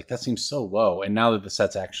weekend. And I was like, that seems so low. And now that the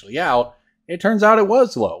set's actually out, it turns out it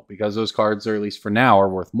was low because those cards are, at least for now, are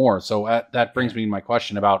worth more. So that brings me to my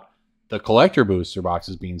question about the collector booster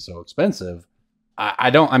boxes being so expensive. I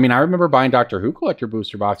remember buying Doctor Who collector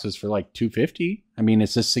booster boxes for like $250. I mean,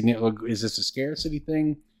 is this a scarcity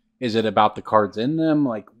thing? Is it about the cards in them?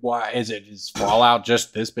 Like, why is Fallout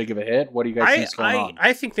just this big of a hit? What do you guys think is going on?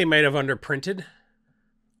 I think they might have underprinted.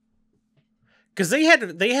 Because they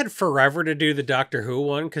had forever to do the Doctor Who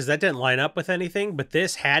one, because that didn't line up with anything, but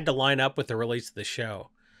this had to line up with the release of the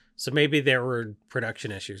show. So maybe there were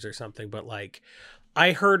production issues or something, but like,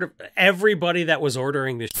 I heard everybody that was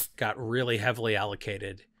ordering this got really heavily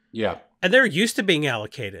allocated. Yeah. And they're used to being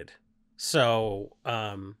allocated. So,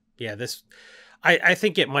 I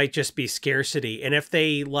think it might just be scarcity. And if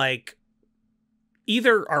they like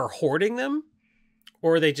either are hoarding them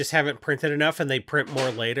or they just haven't printed enough and they print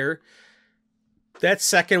more later, that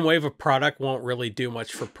second wave of product won't really do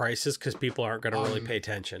much for prices because people aren't going to really pay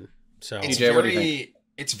attention. So it's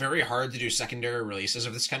very hard to do secondary releases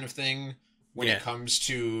of this kind of thing when it comes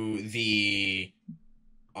to the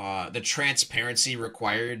transparency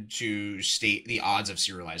required to state the odds of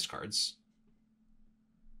serialized cards.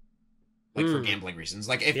 Like for gambling reasons.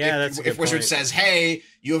 Like if Wizard says, hey,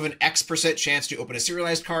 you have an X% chance to open a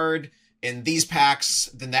serialized card in these packs,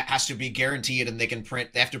 then that has to be guaranteed, and they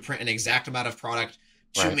have to print an exact amount of product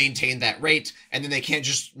to maintain that rate, and then they can't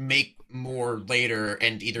just make more later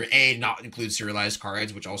and either A, not include serialized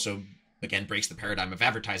cards, which also again breaks the paradigm of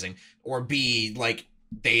advertising, or B, like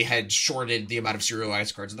they had shorted the amount of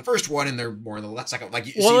serialized cards in the first one and they're more in the second. Like,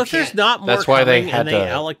 well, so if there's not more that's why coming and they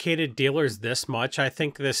allocated dealers this much, I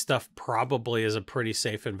think this stuff probably is a pretty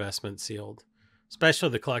safe investment sealed. Especially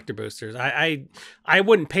the collector boosters. I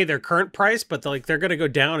wouldn't pay their current price, but they're going to go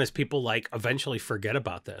down as people like eventually forget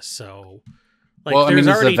about this. So, like, there's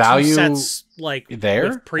already the value 2 sets like there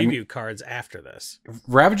with preview cards after this.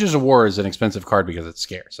 Ravages of War is an expensive card because it's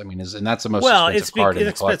scarce. I mean, and that's the most expensive card in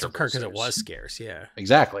the collector boosters. Because it was scarce. Yeah,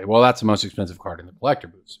 exactly. Well, that's the most expensive card in the collector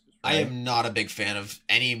boosters. Right? I am not a big fan of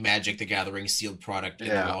any Magic the Gathering sealed product in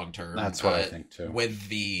the long term. That's what I think too. With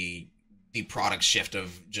the product shift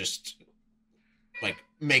of just like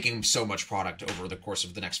making so much product over the course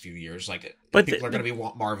of the next few years. Like, but people are going to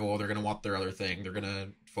want Marvel. They're going to want their other thing. They're going to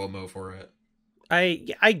FOMO for it.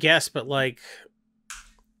 I guess, but like,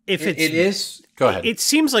 if it is, go ahead. It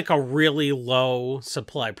seems like a really low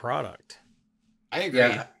supply product. I agree.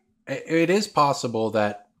 Yeah, it is possible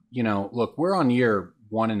that, look, we're on year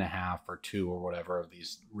 1.5 or 2 or whatever of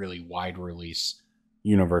these really wide release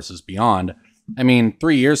universes beyond. I mean,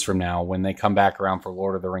 3 years from now, when they come back around for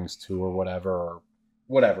Lord of the Rings 2 or whatever,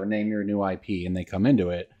 name your new IP, and they come into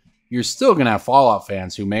it, you're still going to have Fallout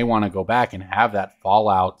fans who may want to go back and have that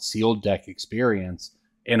Fallout sealed deck experience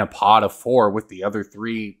in a pod of 4 with the other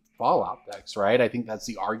 3 Fallout decks, right? I think that's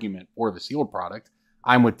the argument for the sealed product.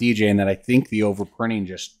 I'm with DJ in that I think the overprinting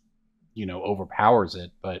just, overpowers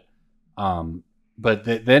it. But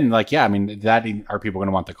then, like, yeah, I mean, are people going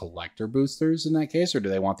to want the collector boosters in that case, or do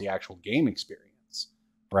they want the actual game experience,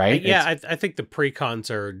 right? Yeah, I think the pre-cons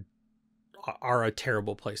are a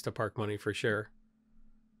terrible place to park money for sure.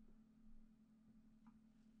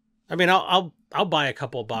 I mean, I'll buy a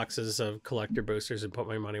couple of boxes of collector boosters and put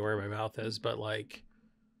my money where my mouth is, but like,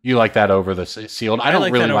 you like that over the sealed? I don't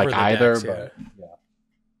really like either, decks, but yeah.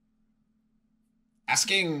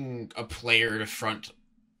 Asking a player to front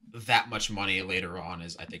that much money later on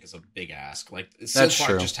I think is a big ask. Like, Sealed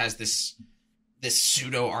product just has this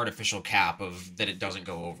pseudo artificial cap of that it doesn't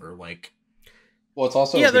go over. Like, Well, it's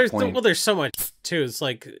also yeah. a good point. There's so much too. It's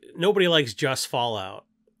like nobody likes just Fallout,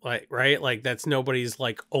 like right? Like that's nobody's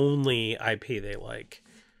like only IP they like.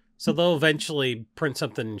 So they'll eventually print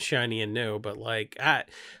something shiny and new. But like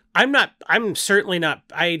I'm certainly not.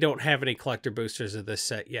 I don't have any collector boosters of this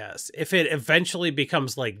set. Yes, if it eventually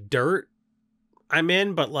becomes like dirt, I'm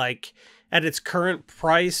in. But like at its current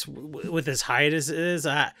price, with as high as it is,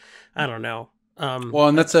 I don't know. Well,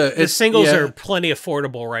 and the singles are plenty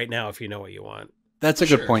affordable right now if you know what you want. That's a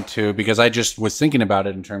good point too, because I just was thinking about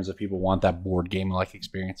it in terms of people want that board game like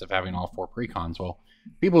experience of having all 4 precons. Well,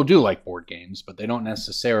 people do like board games, but they don't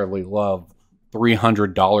necessarily love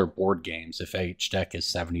 $300 board games if each deck is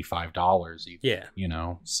 $75 even, yeah, you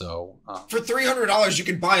know. So for $300 you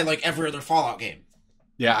can buy like every other Fallout game.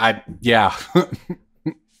 Yeah,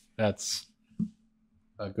 that's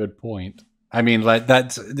a good point. I mean, like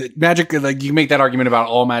that's Magic. Like you make that argument about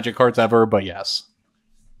all Magic cards ever, but yes,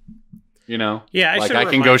 you know, yeah. I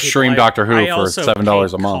can go stream Doctor Who for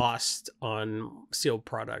 $7 a month. Cost on sealed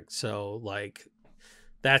product, so like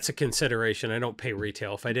that's a consideration. I don't pay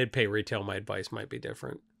retail. If I did pay retail, my advice might be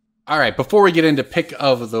different. All right, before we get into pick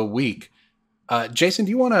of the week, Jason,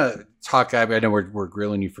 do you want to talk? I know we're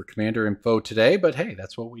grilling you for Commander info today, but hey,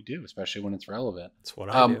 that's what we do, especially when it's relevant. That's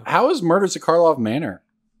what I do. How is Murders at Karlov Manor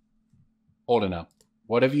holding up?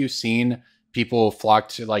 What have you seen people flock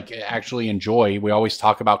to, like, actually enjoy? We always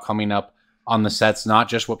talk about coming up on the sets, not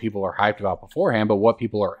just what people are hyped about beforehand, but what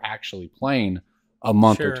people are actually playing a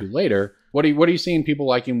month or two later. What are you seeing people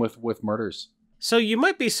liking with Murders? So you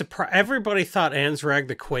might be surprised. Everybody thought Ansrag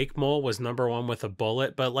the Quake Mole was #1 with a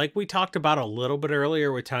bullet, but like we talked about a little bit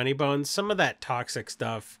earlier with Tiny Bones, some of that toxic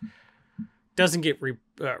stuff doesn't get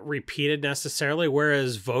repeated necessarily,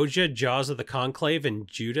 whereas Voja, Jaws of the Conclave, and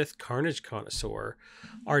Judith, Carnage Connoisseur,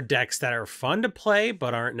 are decks that are fun to play,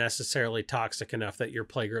 but aren't necessarily toxic enough that your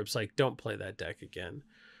playgroup's like, don't play that deck again.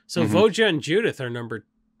 So Voja and Judith are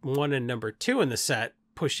 #1 and #2 in the set,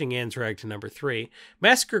 pushing Ansrag to #3.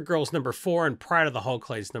 Massacre Girl's #4, and Pride of the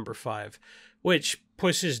Hulklade's #5, which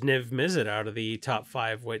pushes Niv Mizzet out of the top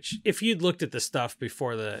 5, which if you'd looked at the stuff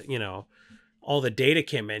before the, you know, all the data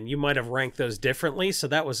came in, you might have ranked those differently. So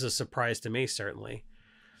that was a surprise to me, certainly.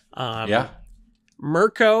 Yeah.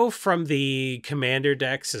 Mirko from the Commander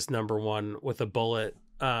decks is #1 with a bullet.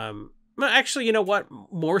 Actually, you know what?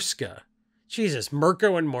 Morska. Jesus,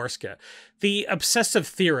 Mirko and Morska. The Obsessive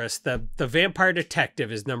Theorist, the Vampire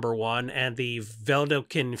Detective is #1, and the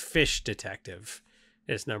Veldokin Fish Detective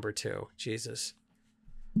is #2. Jesus.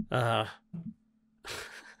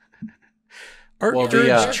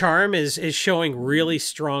 Arctur's Charm is showing really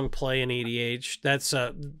strong play in EDH.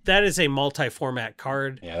 That is a multi-format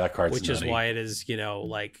card. Yeah, that card's which nutty. is why it is, you know,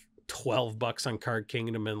 like $12 on Card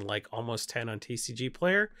Kingdom and like almost 10 on TCG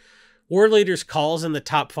Player. War Leader's Call's in the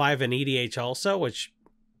top 5 in EDH also, which,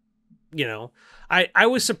 you know, I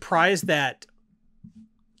was surprised that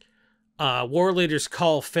War Leader's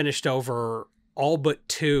Call finished over all but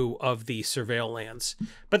 2 of the Surveil lands.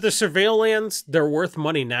 But the Surveil lands, they're worth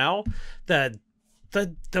money now. The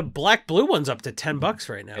black blue one's up to $10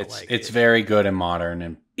 right now. It's very good in Modern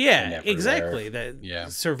and exactly. Yeah,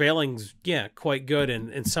 Surveilling's quite good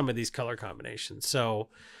in some of these color combinations. So,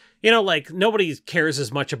 you know, like nobody cares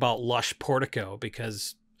as much about Lush Portico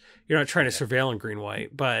because you're not trying to surveil in green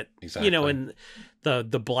white, but you know, in the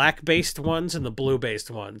black based ones and the blue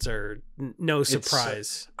based ones are no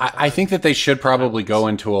surprise. I think that they should probably go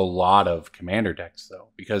into a lot of Commander decks though,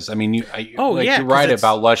 because I mean, you're right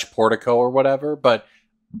about Lush Portico or whatever, but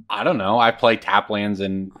I don't know. I play tap lands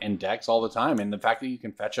in decks all the time, and the fact that you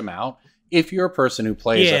can fetch them out, if you're a person who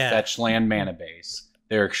plays a fetch land mana base,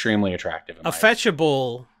 they're extremely attractive.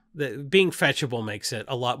 Being fetchable makes it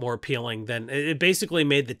a lot more appealing than it basically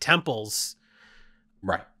made the temples.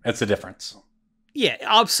 Right. That's the difference. Yeah,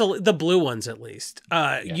 absolutely. The blue ones, at least.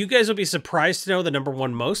 You guys will be surprised to know the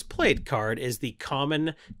 #1 most played card is the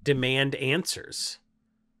Common Demand Answers.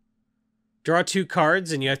 Draw 2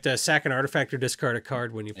 cards, and you have to sack an artifact or discard a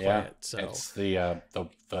card when you play it. So it's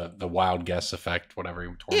the wild guess effect, whatever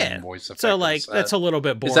tournament voice effect. So like that's a little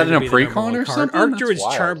bit boring. Is that in a pre-con or something? Archdruid's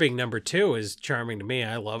Charm being #2 is charming to me.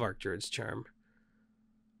 I love Archdruid's Charm.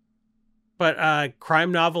 But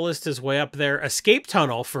Crime Novelist is way up there. Escape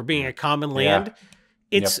Tunnel for being a common land.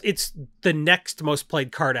 It's the next most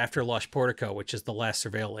played card after Lush Portico, which is the last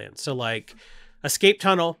Surveil land. So like Escape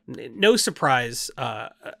Tunnel, no surprise.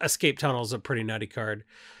 Escape Tunnel is a pretty nutty card.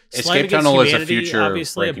 Escape Tunnel is a future,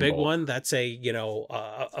 obviously a big one. That's a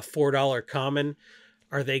a $4 common.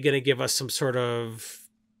 Are they going to give us some sort of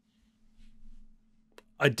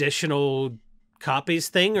additional copies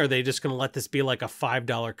thing? Or are they just going to let this be like a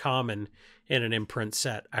 $5 common in an imprint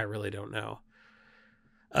set? I really don't know.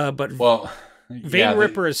 But Well, Vein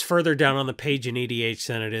Ripper is further down on the page in EDH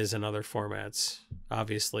than it is in other formats,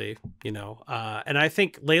 obviously, you know. And I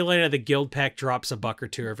think Leyline of the Guild Pack drops $1 or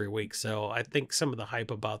 $2 every week, so I think some of the hype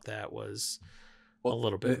about that was a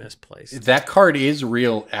little bit misplaced. That card is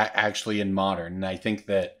real, actually, in Modern, and I think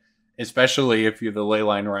that, especially if the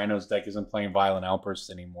Leyline Rhinos deck isn't playing Violent Outbursts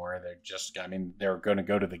anymore, they're going to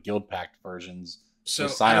go to the Guild Pack versions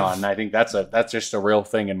with Scion, and I think that's just a real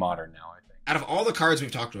thing in Modern now. Out of all the cards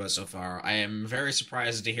we've talked about so far, I am very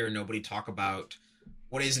surprised to hear nobody talk about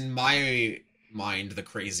what is, in my mind, the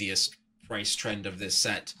craziest price trend of this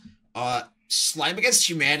set. Slime Against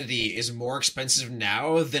Humanity is more expensive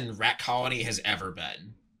now than Rat Colony has ever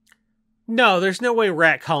been. No, there's no way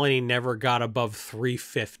Rat Colony never got above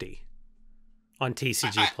 $350 on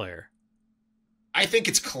TCG Player. I think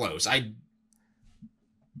it's close.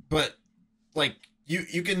 But like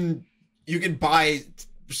you can buy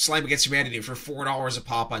Slime Against Humanity for $4 a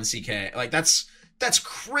pop on CK. Like that's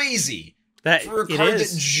crazy. That for a card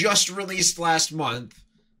that just released last month.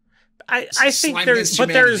 I think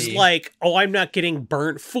there's like, oh, I'm not getting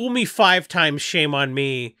burnt. Fool me 5 times, shame on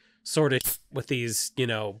me. Sort of with these, you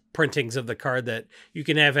know, printings of the card that you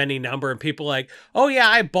can have any number, and people like, oh yeah,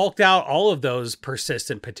 I bulked out all of those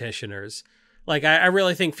persistent petitioners. Like I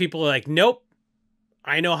really think people are like, nope.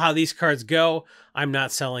 I know how these cards go. I'm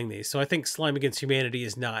not selling these. So I think Slime Against Humanity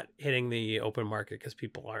is not hitting the open market because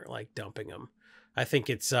people aren't like dumping them. I think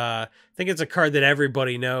it's a card that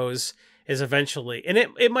everybody knows is eventually, and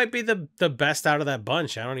it might be the best out of that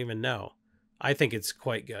bunch. I don't even know. I think it's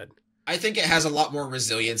quite good. I think it has a lot more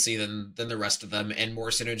resiliency than the rest of them, and more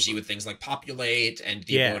synergy with things like Populate and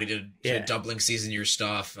the ability to doubling season your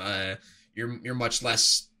stuff. You're much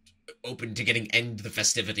less open to getting end the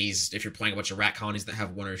festivities if you're playing a bunch of rat colonies that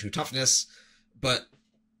have 1 or 2 toughness. But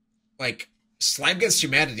like Slime Against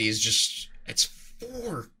Humanity is just, it's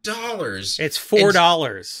 $4. It's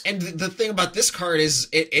 $4. And the thing about this card is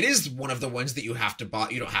it is one of the ones that you have to buy.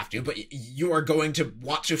 You don't have to, but you are going to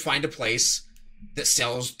want to find a place that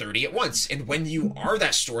sells 30 at once. And when you are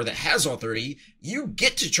that store that has all 30, you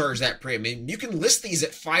get to charge that premium. You can list these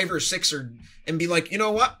at 5 or 6 and be like, you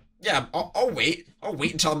know what? Yeah, I'll wait. I'll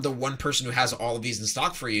wait until I'm the one person who has all of these in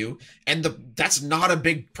stock for you. And that's not a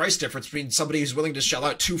big price difference between somebody who's willing to shell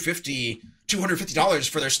out $250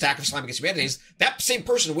 for their stack of Slime Against Humanities. That same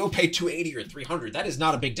person will pay $280 or $300. That is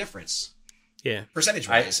not a big difference. Yeah.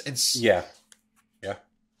 Percentage-wise. Yeah.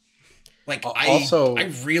 Like, also,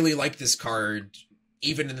 I really like this card,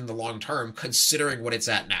 even in the long term, considering what it's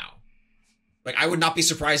at now. Like, I would not be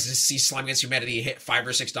surprised to see Slime Against Humanity hit $5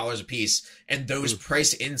 or $6 a piece, and those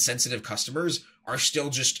price-insensitive customers are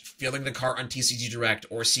still just filling the cart on TCG Direct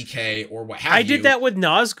or CK or what have you. I did that with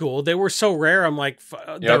Nazgul. They were so rare. I'm like,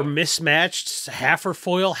 they're mismatched, half are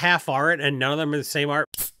foil, half art, and none of them are the same art.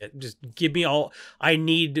 Just give me all. I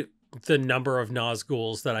need the number of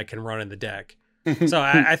Nazguls that I can run in the deck. So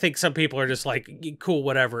I think some people are just like, cool,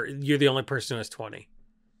 whatever. You're the only person who has 20.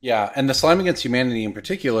 Yeah, and the Slime Against Humanity in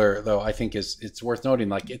particular, though, I think it's worth noting.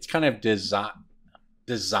 Like, it's kind of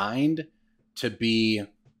designed to be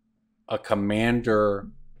a commander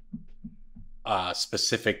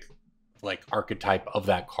specific like archetype of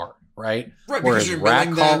that card, right? Right, because you're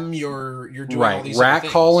milling them, you're doing all these Rat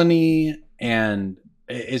things. Colony, and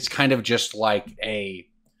it's kind of just like a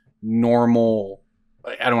normal.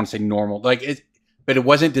 I don't want to say normal, like it, but it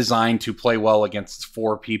wasn't designed to play well against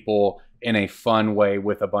 4 people in a fun way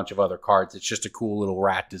with a bunch of other cards. It's just a cool little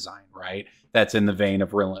rat design, right? That's in the vein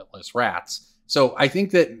of Relentless Rats. So I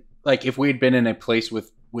think that, like, if we had been in a place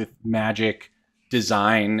with Magic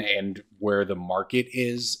design and where the market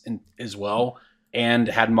is as well, and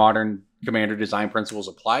had modern commander design principles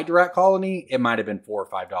applied to Rat Colony, it might have been $4 or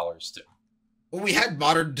 $5 too. Well, we had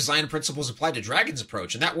modern design principles applied to Dragon's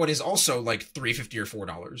Approach, and that one is also like $3.50 or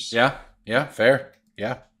 $4. Yeah, fair.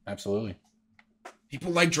 Yeah, absolutely.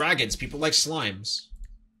 People like dragons. People like slimes.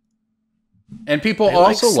 And people They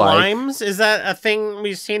also like slimes. Is that a thing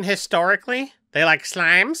we've seen historically? They like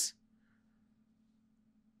slimes.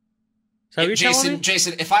 So you telling me?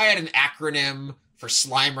 Jason, if I had an acronym for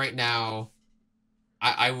slime right now,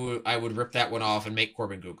 I would rip that one off and make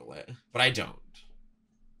Corbin Google it, but I don't.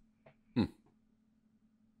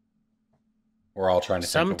 We're all trying to.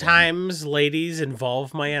 Sometimes ladies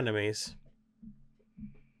involve my enemies.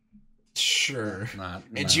 Sure.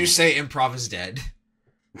 Did you say improv is dead?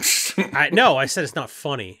 No, I said it's not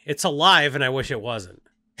funny. It's alive, and I wish it wasn't.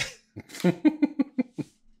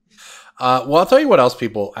 Well, I'll tell you what else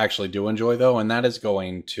people actually do enjoy, though, and that is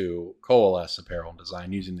going to Coalesce Apparel and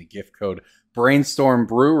Design using the gift code Brainstorm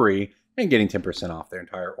Brewery and getting 10% off their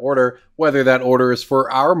entire order, whether that order is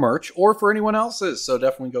for our merch or for anyone else's. So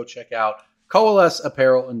definitely go check out Coalesce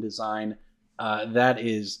Apparel and Design. That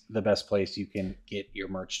is the best place you can get your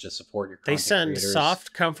merch to support your content They send creators.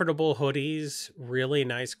 soft, comfortable hoodies, really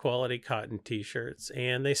nice quality cotton t-shirts,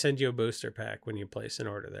 and they send you a booster pack when you place an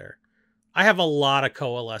order there. I have a lot of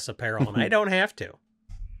Coalesce apparel, and I don't have to.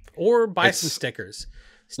 Or buy some stickers.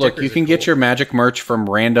 Look, you can get your Magic merch from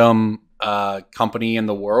random company in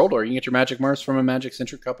the world, or you can get your Magic merch from a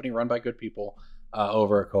Magic-centric company run by good people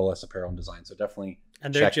over at Coalesce Apparel and Design. So definitely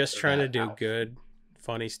And they're check just trying to that do out. good,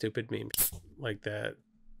 funny, stupid memes like that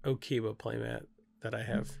Okiba playmat that I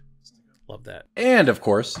have. Love that. And, of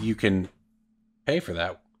course, you can pay for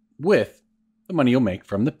that with the money you'll make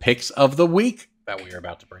from the picks of the week that we are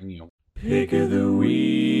about to bring you. Pick of the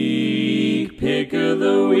week, pick of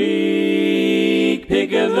the week,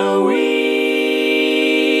 pick of the week.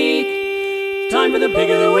 Time for the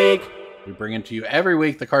pick of the week. We bring into you every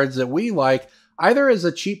week the cards that we like, either as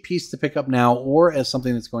a cheap piece to pick up now or as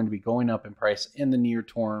something that's going to be going up in price in the near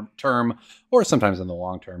term or sometimes in the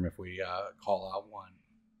long term if we call out one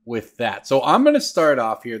with that. So I'm going to start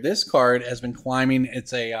off here. This card has been climbing.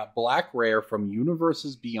 It's a black rare from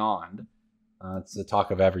Universes Beyond. It's the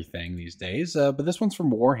talk of everything these days, but this one's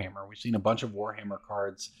from Warhammer. We've seen a bunch of Warhammer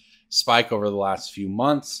cards spike over the last few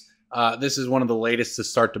months. This is one of the latest to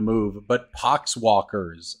start to move, but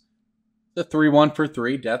Poxwalkers. The 3/1 for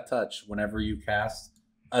 3 Death Touch. Whenever you cast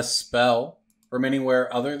a spell from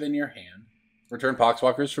anywhere other than your hand, return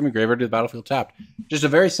Poxwalkers from your graveyard to the battlefield tapped. Just a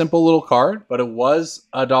very simple little card, but it was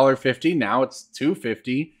 $1.50. Now it's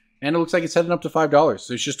 $2.50, and it looks like it's heading up to $5.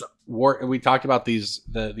 So it's just we talked about these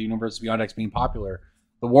the Universe Beyond decks being popular.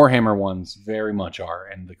 The Warhammer ones very much are,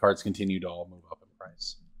 and the cards continue to all move up in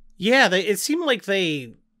price. Yeah, it seemed like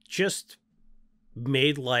they just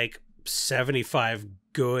made like 75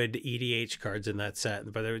 good EDH cards in that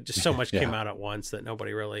set, but there was just so much came out at once that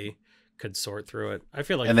nobody really could sort through it. I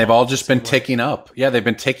feel like, and they've all just been ticking up. Yeah, they've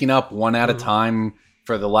been ticking up one at a time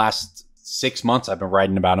for the last 6 months. I've been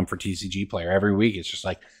writing about them for TCG Player every week. It's just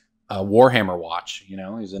like a Warhammer watch. You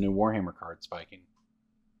know, there's a new Warhammer card spiking.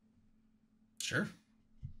 Sure.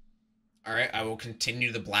 All right, I will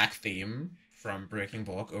continue the black theme from Breaking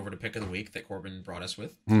Bulk over to pick of the week that Corbin brought us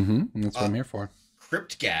with. Mm-hmm. That's what I'm here for.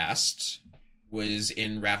 Cryptghast was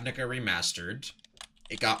in Ravnica Remastered.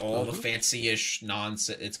 It got all the fancy-ish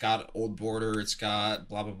nonsense. It's got old border. It's got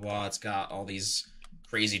blah, blah, blah. It's got all these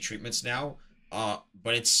crazy treatments now. But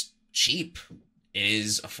it's cheap. It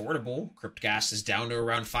is affordable. Cryptghast is down to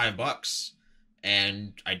around $5.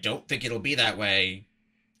 And I don't think it'll be that way.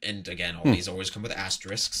 And again, all these always come with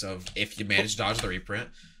asterisks of if you manage to dodge the reprint.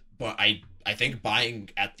 But I think buying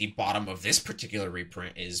at the bottom of this particular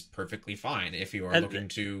reprint is perfectly fine if you are looking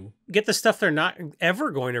to get the stuff they're not ever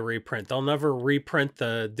going to reprint. They'll never reprint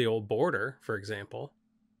the old border, for example.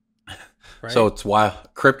 Right? So it's why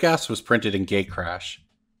Cryptghast was printed in Gatecrash.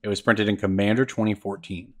 It was printed in Commander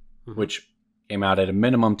 2014, which came out at a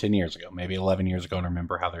minimum 10 years ago, maybe 11 years ago. And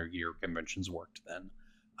remember how their year conventions worked then.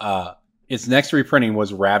 Its next reprinting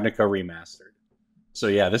was Ravnica Remastered. So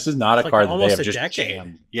yeah, this is not a card that they have just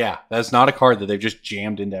jammed. Yeah, that's not a card that they've just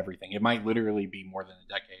jammed into everything. It might literally be more than a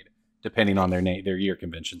decade, depending on their year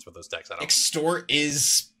conventions with those decks. Extort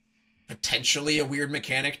is potentially a weird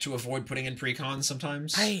mechanic to avoid putting in precons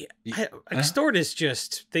sometimes. Extort is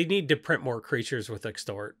just, they need to print more creatures with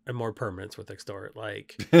Extort and more permanents with Extort.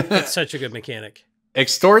 Like, it's such a good mechanic.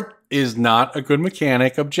 Extort is not a good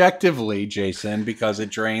mechanic objectively, Jason, because it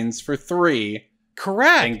drains for 3.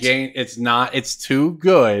 Correct. And it's too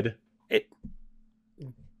good.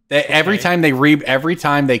 Every time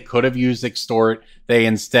they could have used Extort, they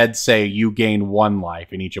instead say you gain 1 life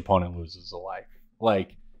and each opponent loses a life.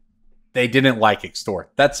 Like, they didn't like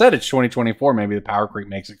Extort. That said, it's 2024. Maybe the power creep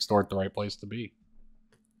makes Extort the right place to be.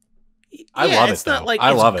 I love it. It's not like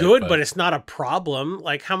it's good, but it's not a problem.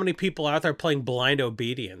 Like, how many people out there playing Blind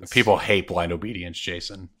Obedience? People hate Blind Obedience,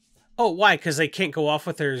 Jason. Oh, why? Because they can't go off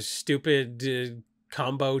with their stupid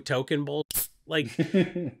combo token bull. Like,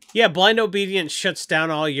 yeah, Blind Obedience shuts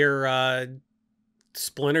down all your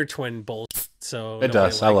Splinter Twin bull. So it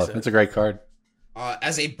does. I love it. It's a great card.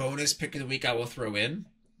 As a bonus pick of the week, I will throw in.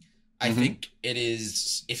 I think it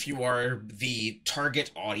is, if you are the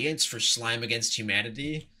target audience for Slime Against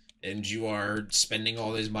Humanity, and you are spending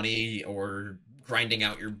all this money or grinding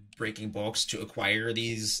out your Breaking Bulks to acquire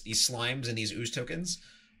these slimes and these ooze tokens,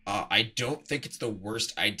 I don't think it's the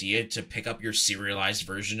worst idea to pick up your serialized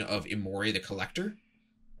version of Imori the Collector.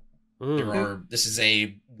 This is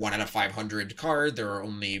a 1 out of 500 card. There are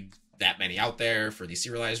only that many out there for the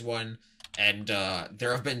serialized one. And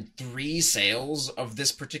there have been 3 sales of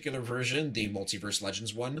this particular version, the Multiverse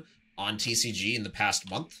Legends one, on TCG in the past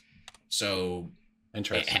month. So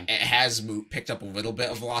Interesting. it has picked up a little bit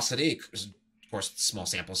of velocity. Of course, small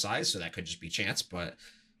sample size, so that could just be chance. But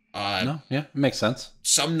it makes sense.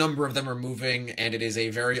 some number of them are moving, and it is a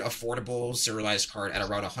very affordable serialized card at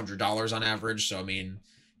around $100 on average. So, I mean,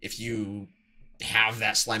 if you have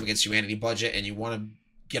that Slime Against Humanity budget and you want to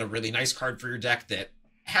get a really nice card for your deck that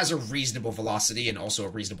has a reasonable velocity and also a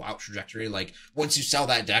reasonable out trajectory, like once you sell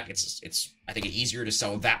that deck, it's I think easier to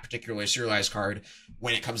sell that particular serialized card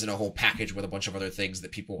when it comes in a whole package with a bunch of other things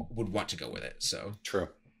that people would want to go with it. So True.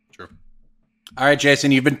 All right,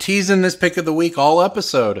 Jason, you've been teasing this pick of the week all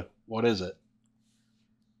episode. What is it?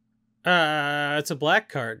 It's a black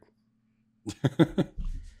card.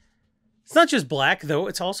 It's not just black, though.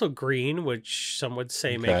 It's also green, which some would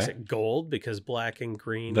say makes it gold, because black and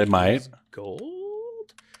green is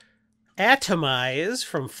gold. Atomize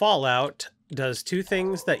from Fallout does 2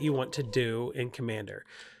 things that you want to do in Commander.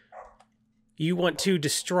 You want to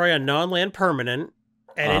destroy a non-land permanent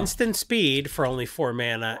at instant speed for only 4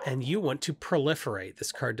 mana, and you want to proliferate.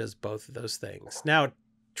 This card does both of those things. Now,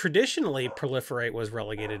 traditionally, proliferate was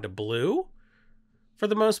relegated to blue for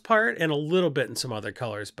the most part, and a little bit in some other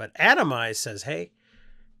colors. But Atomize says, hey,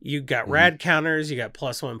 you got rad counters, you got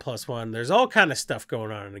 +1/+1. There's all kind of stuff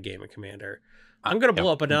going on in a game of Commander. I'm going to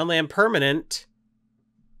blow up a non-land permanent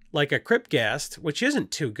like a Cryptghast, which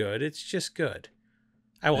isn't too good. It's just good.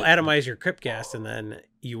 I will atomize your Cryptghast, and then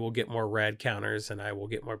you will get more rad counters, and I will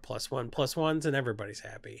get more +1/+1s, and everybody's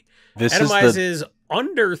happy. Atomize is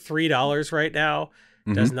under $3 right now.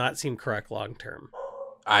 Does not seem correct long term.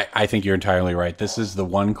 I think you're entirely right. This is the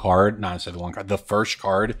one card, not necessarily the one card, the first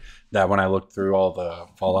card that when I looked through all the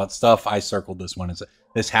Fallout stuff, I circled this one.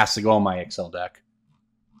 This has to go on my Excel deck.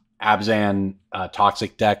 Abzan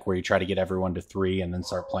Toxic deck, where you try to get everyone to 3 and then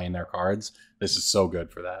start playing their cards. This is so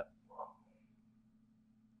good for that.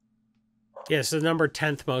 Yeah, it's the number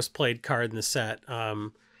 10th most played card in the set.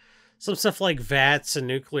 Some stuff like VATS and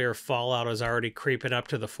Nuclear Fallout is already creeping up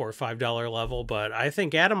to the $4 or $5 level, but I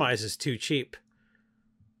think Atomize is too cheap.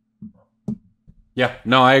 Yeah,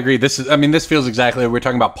 no, I agree. This feels exactly, we're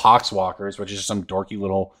talking about Poxwalkers, which is some dorky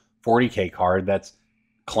little 40k card that's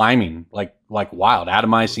climbing like wild.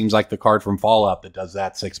 Atomize seems like the card from Fallout that does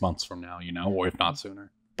that 6 months from now, or if not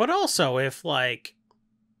sooner. But also, if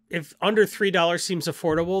under $3 seems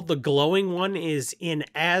affordable, the glowing one is in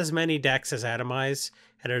as many decks as Atomize,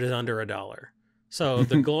 and it is under $1. So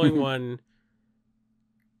the glowing one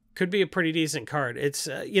could be a pretty decent card. It's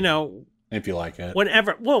if you like it.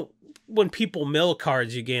 When people mill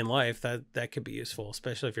cards, you gain life. That could be useful,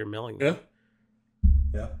 especially if you're milling them.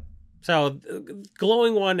 Yeah. So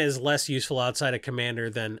glowing one is less useful outside of Commander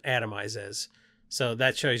than Atomize is. So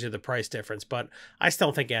that shows you the price difference. But I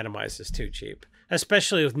still think Atomize is too cheap,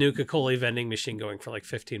 especially with Nuka-Cola Vending Machine going for like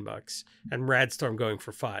 $15 and Radstorm going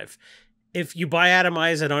for $5. If you buy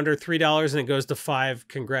Atomize at under $3 and it goes to $5,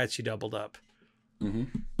 congrats, you doubled up.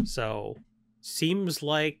 So seems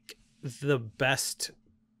like the best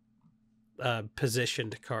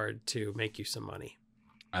positioned card to make you some money.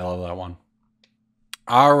 I love that one.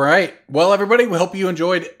 All right. Well, everybody, we hope you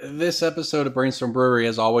enjoyed this episode of Brainstorm Brewery.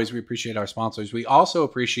 As always, we appreciate our sponsors. We also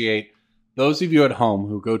appreciate those of you at home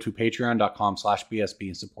who go to patreon.com/BSB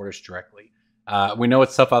and support us directly. We know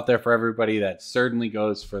it's tough out there for everybody. That certainly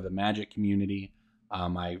goes for the Magic community.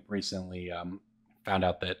 I recently found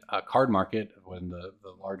out that Card Market, one of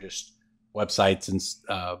the largest websites and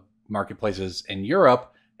marketplaces in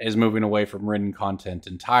Europe, is moving away from written content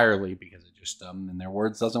entirely because it just, in their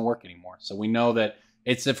words, doesn't work anymore. So we know that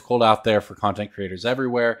it's difficult out there for content creators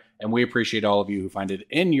everywhere, and we appreciate all of you who find it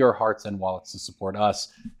in your hearts and wallets to support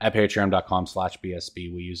us at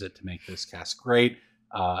patreon.com/BSB. We use it to make this cast great,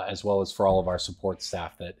 as well as for all of our support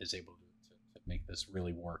staff that is able to make this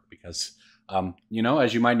really work. Because, as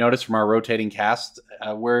you might notice from our rotating cast,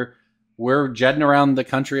 we're jetting around the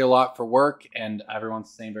country a lot for work, and everyone's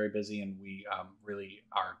staying very busy, and we really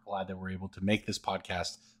are glad that we're able to make this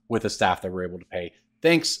podcast with a staff that we're able to pay.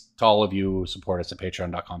 Thanks to all of you who support us at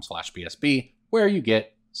patreon.com/BSB, where you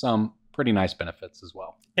get some pretty nice benefits as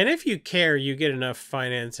well. And if you care, you get enough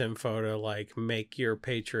finance info to make your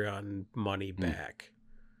Patreon money back.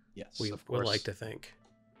 Yes, we of course. would like to think.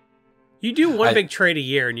 You do one big trade a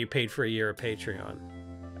year, and you paid for a year of Patreon.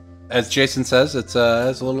 As Jason says, it's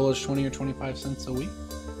as little as 20 or 25 cents a week.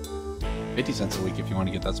 50 cents a week if you want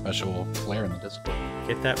to get that special flair in the Discord.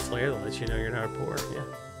 Get that flair that lets you know you're not poor. Yeah.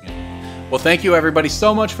 Well, thank you everybody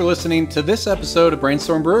so much for listening to this episode of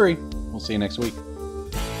Brainstorm Brewery. We'll see you next week.